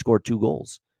them only score 2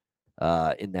 goals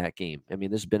in that game. I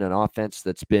mean, this has been an offense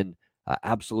that's been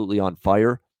absolutely on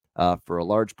fire for a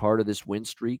large part of this win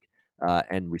streak,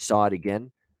 and we saw it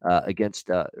again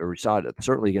we saw it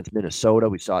certainly against Minnesota.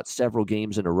 We saw it several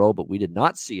games in a row, but we did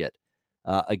not see it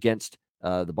against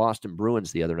the Boston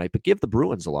Bruins the other night. But give the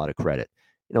Bruins a lot of credit.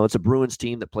 It's a Bruins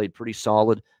team that played pretty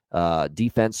solid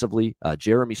defensively.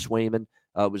 Jeremy Swayman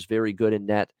was very good in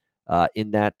net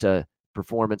in that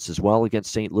performance as well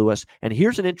against St. Louis. And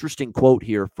here's an interesting quote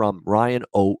here from Ryan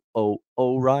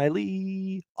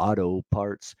O'Reilly, Auto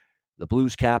Parts, the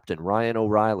Blues captain, Ryan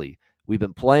O'Reilly. We've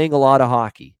been playing a lot of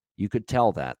hockey. You could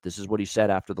tell that. This is what he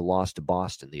said after the loss to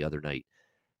Boston the other night.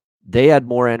 They had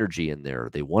more energy in there.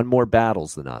 They won more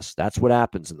battles than us. That's what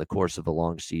happens in the course of a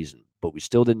long season. But we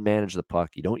still didn't manage the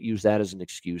puck. You don't use that as an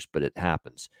excuse, but it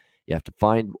happens. You have to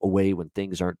find a way when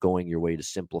things aren't going your way to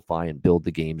simplify and build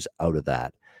the games out of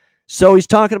that. So he's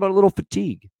talking about a little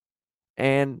fatigue.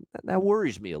 And that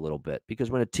worries me a little bit because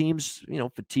when a team's,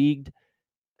 fatigued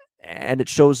and it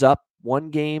shows up one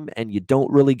game and you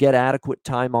don't really get adequate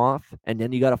time off, and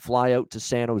then you got to fly out to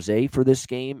San Jose for this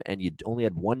game, and you only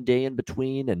had 1 day in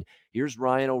between, and here's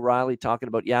Ryan O'Reilly talking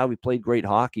about, yeah, we played great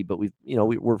hockey, but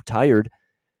we're tired.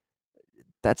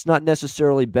 That's not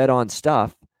necessarily bet on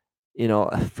stuff,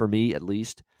 for me at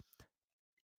least.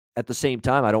 At the same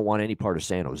time, I don't want any part of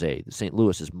San Jose. The St.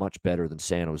 Louis is much better than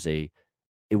San Jose.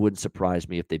 It wouldn't surprise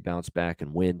me if they bounce back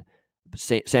and win.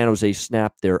 San Jose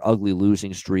snapped their ugly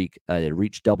losing streak. They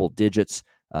reached double digits.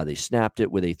 They snapped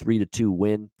it with a 3-2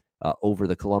 win over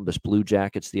the Columbus Blue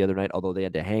Jackets the other night, although they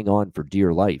had to hang on for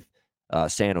dear life,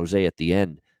 San Jose at the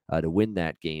end, to win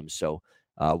that game. So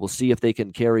we'll see if they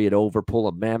can carry it over, pull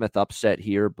a mammoth upset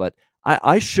here. But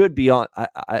I should be on.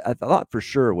 I thought for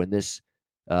sure when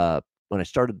I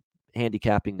started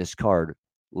handicapping this card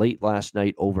late last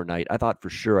night, overnight, I thought for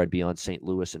sure I'd be on St.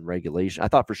 Louis in regulation. I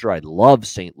thought for sure I'd love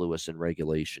St. Louis in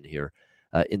regulation here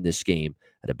in this game.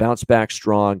 To bounce back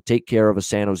strong, take care of a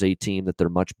San Jose team that they're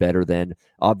much better than.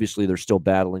 Obviously, they're still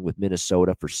battling with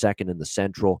Minnesota for second in the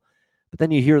Central. But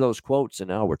then you hear those quotes, and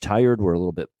now we're tired, we're a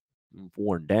little bit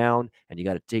worn down, and you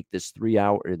got to take this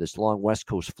this long West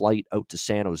Coast flight out to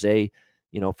San Jose,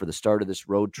 for the start of this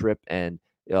road trip, and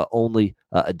only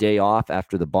a day off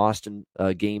after the Boston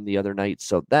game the other night.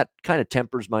 So that kind of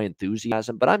tempers my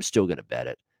enthusiasm, but I'm still going to bet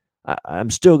it. I'm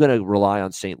still going to rely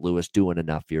on St. Louis doing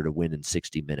enough here to win in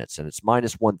 60 minutes. And it's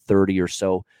minus 130 or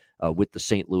so with the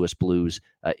St. Louis Blues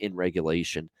in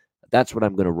regulation. That's what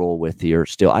I'm going to roll with here.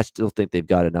 I still think they've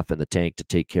got enough in the tank to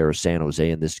take care of San Jose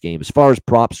in this game. As far as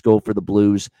props go for the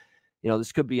Blues,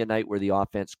 this could be a night where the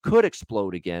offense could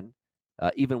explode again,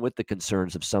 even with the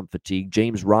concerns of some fatigue.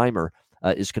 James Reimer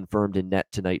is confirmed in net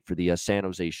tonight for the San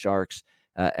Jose Sharks.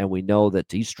 And we know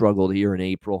that he struggled here in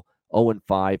April. 0-5,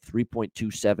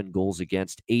 3.27 goals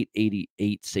against,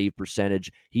 888 save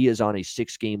percentage. He is on a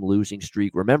 6-game losing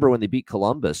streak. Remember when they beat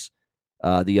Columbus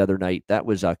the other night? That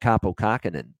was Kaapo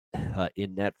Kähkönen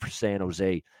in net for San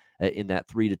Jose in that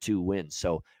 3-2 win.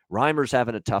 So Reimer's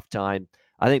having a tough time.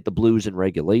 I think the Blues in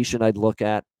regulation I'd look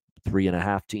at.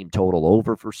 3.5 team total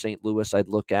over for St. Louis I'd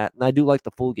look at. And I do like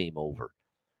the full game over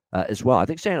as well. I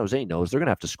think San Jose knows they're going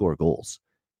to have to score goals.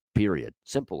 Period.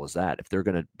 Simple as that. If they're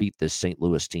going to beat this St.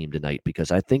 Louis team tonight,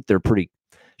 because I think they're pretty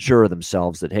sure of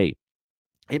themselves that, hey,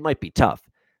 it might be tough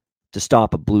to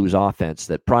stop a Blues offense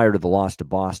that prior to the loss to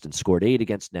Boston scored 8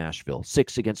 against Nashville,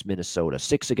 6 against Minnesota,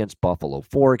 6 against Buffalo,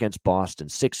 4 against Boston,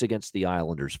 6 against the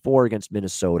Islanders, 4 against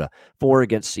Minnesota, 4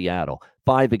 against Seattle,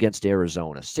 5 against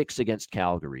Arizona, 6 against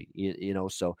Calgary.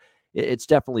 So it's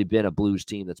definitely been a Blues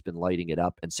team that's been lighting it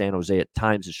up, and San Jose at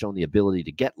times has shown the ability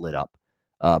to get lit up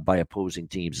by opposing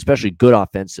teams, especially good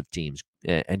offensive teams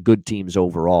and good teams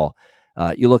overall.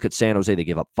 You look at San Jose, they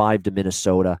give up 5 to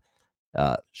Minnesota.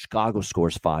 Chicago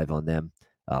scores 5 on them,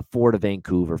 4 to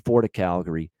Vancouver, 4 to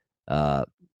Calgary.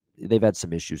 They've had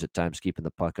some issues at times keeping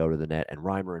the puck out of the net, and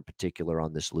Reimer in particular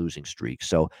on this losing streak.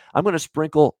 So I'm going to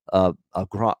sprinkle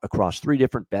across 3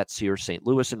 different bets here. St.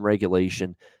 Louis in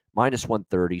regulation, minus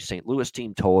 130, St. Louis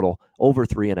team total, over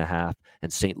 3.5,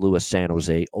 and St. Louis San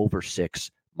Jose, over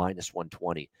 6, minus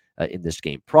 120 in this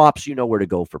game. Props, you know where to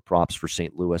go for props for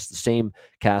St. Louis. The same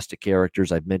cast of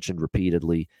characters I've mentioned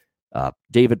repeatedly.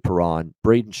 David Perron,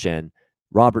 Braden Shen,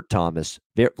 Robert Thomas,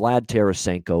 Vlad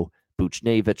Tarasenko,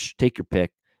 Buchnevich, take your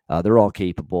pick. They're all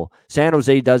capable. San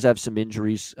Jose does have some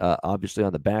injuries, obviously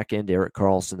on the back end. Erik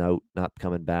Karlsson out, not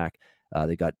coming back.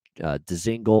 They got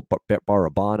Dzingel,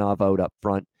 Barabanov out up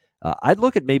front. I'd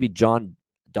look at maybe John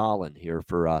Dahlin here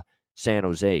for San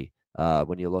Jose.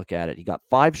 When you look at it, he got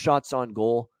 5 shots on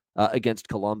goal against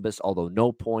Columbus, although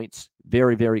no points.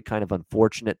 Very, very kind of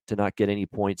unfortunate to not get any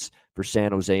points for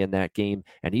San Jose in that game.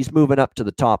 And he's moving up to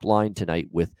the top line tonight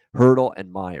with Hertl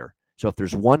and Meyer. So if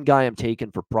there's one guy I'm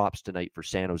taking for props tonight for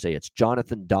San Jose, it's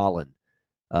Jonathan Dahlin,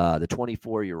 the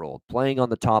 24-year-old, playing on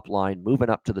the top line, moving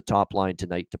up to the top line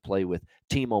tonight to play with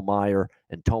Timo Meyer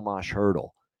and Tomas Hertl,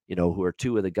 who are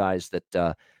 2 of the guys that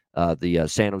the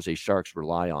San Jose Sharks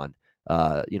rely on.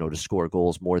 To score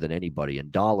goals more than anybody.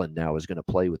 And Dahlin now is going to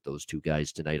play with those 2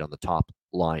 guys tonight on the top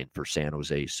line for San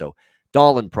Jose. So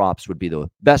Dahlin props would be the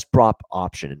best prop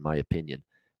option, in my opinion,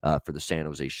 for the San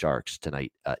Jose Sharks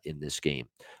tonight in this game.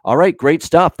 All right, great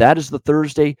stuff. That is the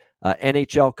Thursday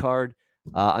NHL card.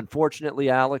 Unfortunately,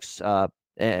 Alex,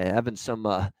 having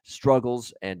some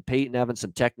struggles, and Peyton having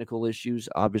some technical issues.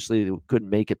 Obviously, they couldn't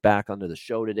make it back onto the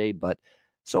show today, but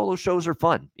solo shows are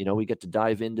fun. We get to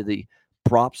dive into the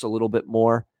props a little bit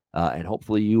more, and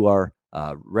hopefully you are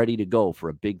ready to go for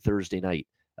a big Thursday night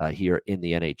here in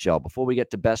the NHL. Before we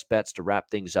get to best bets to wrap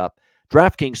things up,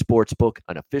 DraftKings Sportsbook,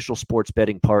 an official sports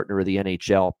betting partner of the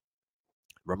NHL,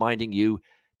 reminding you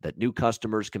that new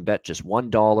customers can bet just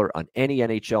 $1 on any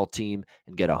NHL team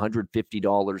and get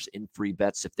 $150 in free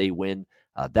bets if they win.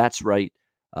 That's right.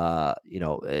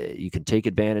 You can take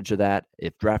advantage of that.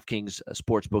 If DraftKings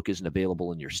Sportsbook isn't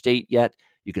available in your state yet,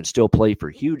 you can still play for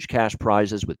huge cash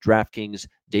prizes with DraftKings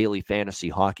daily fantasy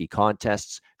hockey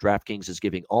contests. DraftKings is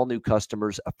giving all new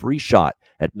customers a free shot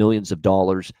at millions of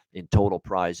dollars in total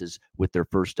prizes with their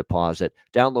first deposit.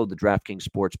 Download the DraftKings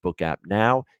Sportsbook app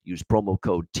now. Use promo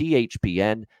code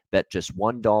THPN. Bet just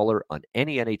 $1 on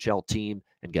any NHL team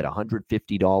and get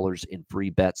 $150 in free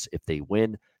bets if they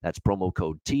win. That's promo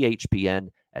code THPN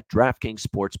at DraftKings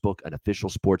Sportsbook, an official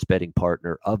sports betting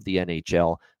partner of the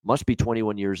NHL. Must be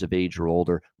 21 years of age or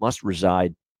older. Must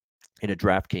reside in a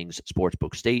DraftKings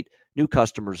Sportsbook state. New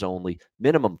customers only.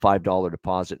 Minimum $5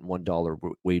 deposit and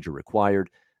 $1 wager required.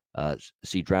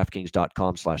 See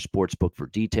DraftKings.com/sportsbook for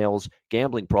details.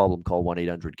 Gambling problem, call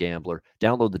 1-800-GAMBLER.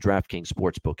 Download the DraftKings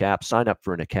Sportsbook app. Sign up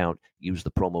for an account. Use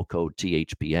the promo code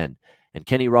THPN. And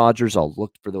Kenny Rogers, I'll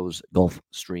look for those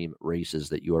Gulfstream races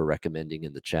that you are recommending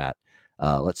in the chat.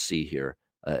 Let's see here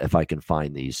if I can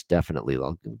find these. Definitely,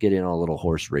 I'll get in on a little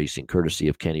horse racing, courtesy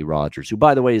of Kenny Rogers, who,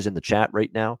 by the way, is in the chat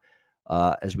right now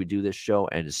as we do this show,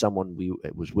 and is someone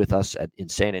was with us in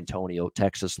San Antonio,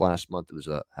 Texas last month. It was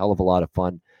a hell of a lot of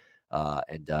fun.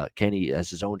 And Kenny has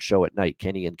his own show at night,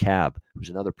 Kenny and Cab, who's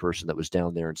another person that was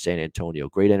down there in San Antonio.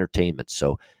 Great entertainment.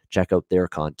 So check out their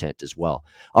content as well.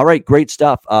 All right, great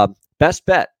stuff. Best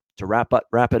bet to wrap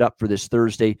it up for this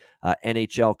Thursday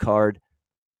NHL card.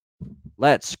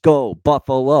 Let's go,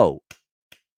 Buffalo.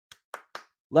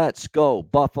 Let's go,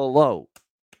 Buffalo.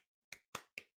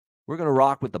 We're going to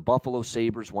rock with the Buffalo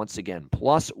Sabres once again,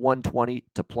 plus 120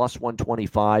 to plus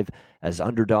 125 as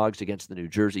underdogs against the New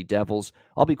Jersey Devils.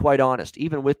 I'll be quite honest,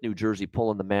 even with New Jersey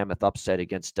pulling the mammoth upset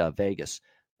against Vegas,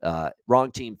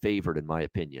 wrong team favored in my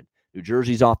opinion. New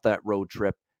Jersey's off that road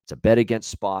trip. It's a bet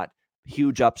against spot.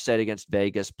 Huge upset against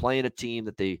Vegas, playing a team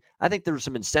that I think there was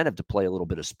some incentive to play a little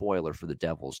bit of spoiler for the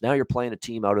Devils. Now you're playing a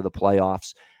team out of the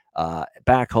playoffs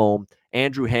back home.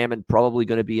 Andrew Hammond probably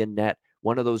going to be in net.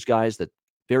 One of those guys that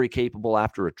very capable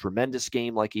after a tremendous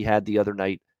game like he had the other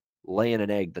night, laying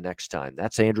an egg the next time.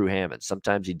 That's Andrew Hammond.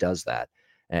 Sometimes he does that.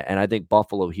 And I think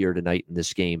Buffalo here tonight in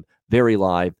this game, very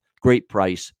live, great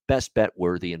price, best bet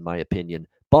worthy in my opinion.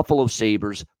 Buffalo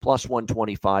Sabres plus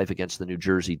 125 against the New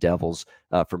Jersey Devils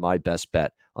for my best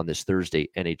bet on this Thursday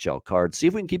NHL card. See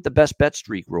if we can keep the best bet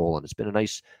streak rolling. It's been a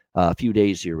nice few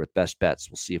days here with best bets.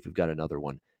 We'll see if we've got another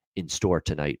one in store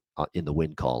tonight in the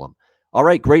win column. All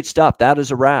right, great stuff. That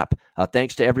is a wrap.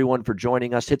 Thanks to everyone for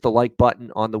joining us. Hit the like button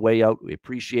on the way out. We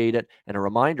appreciate it. And a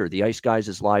reminder, the Ice Guys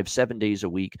is live 7 days a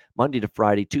week, Monday to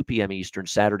Friday, 2 p.m. Eastern,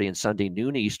 Saturday and Sunday,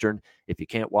 noon Eastern. If you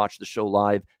can't watch the show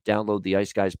live, download the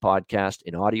Ice Guys podcast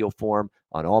in audio form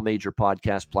on all major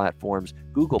podcast platforms,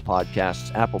 Google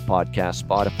Podcasts, Apple Podcasts,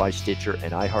 Spotify, Stitcher,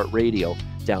 and iHeartRadio.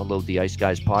 Download the Ice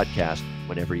Guys podcast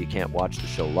whenever you can't watch the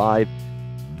show live.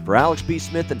 For Alex B.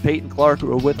 Smith and Peyton Clark,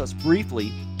 who are with us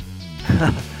briefly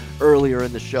earlier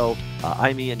in the show,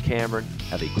 I'm Ian Cameron.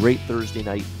 Have a great Thursday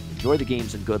night. Enjoy the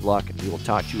games and good luck, and we will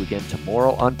talk to you again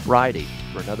tomorrow on Friday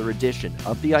for another edition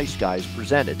of the Ice Guys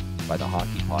presented by the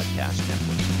Hockey Podcast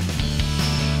Network.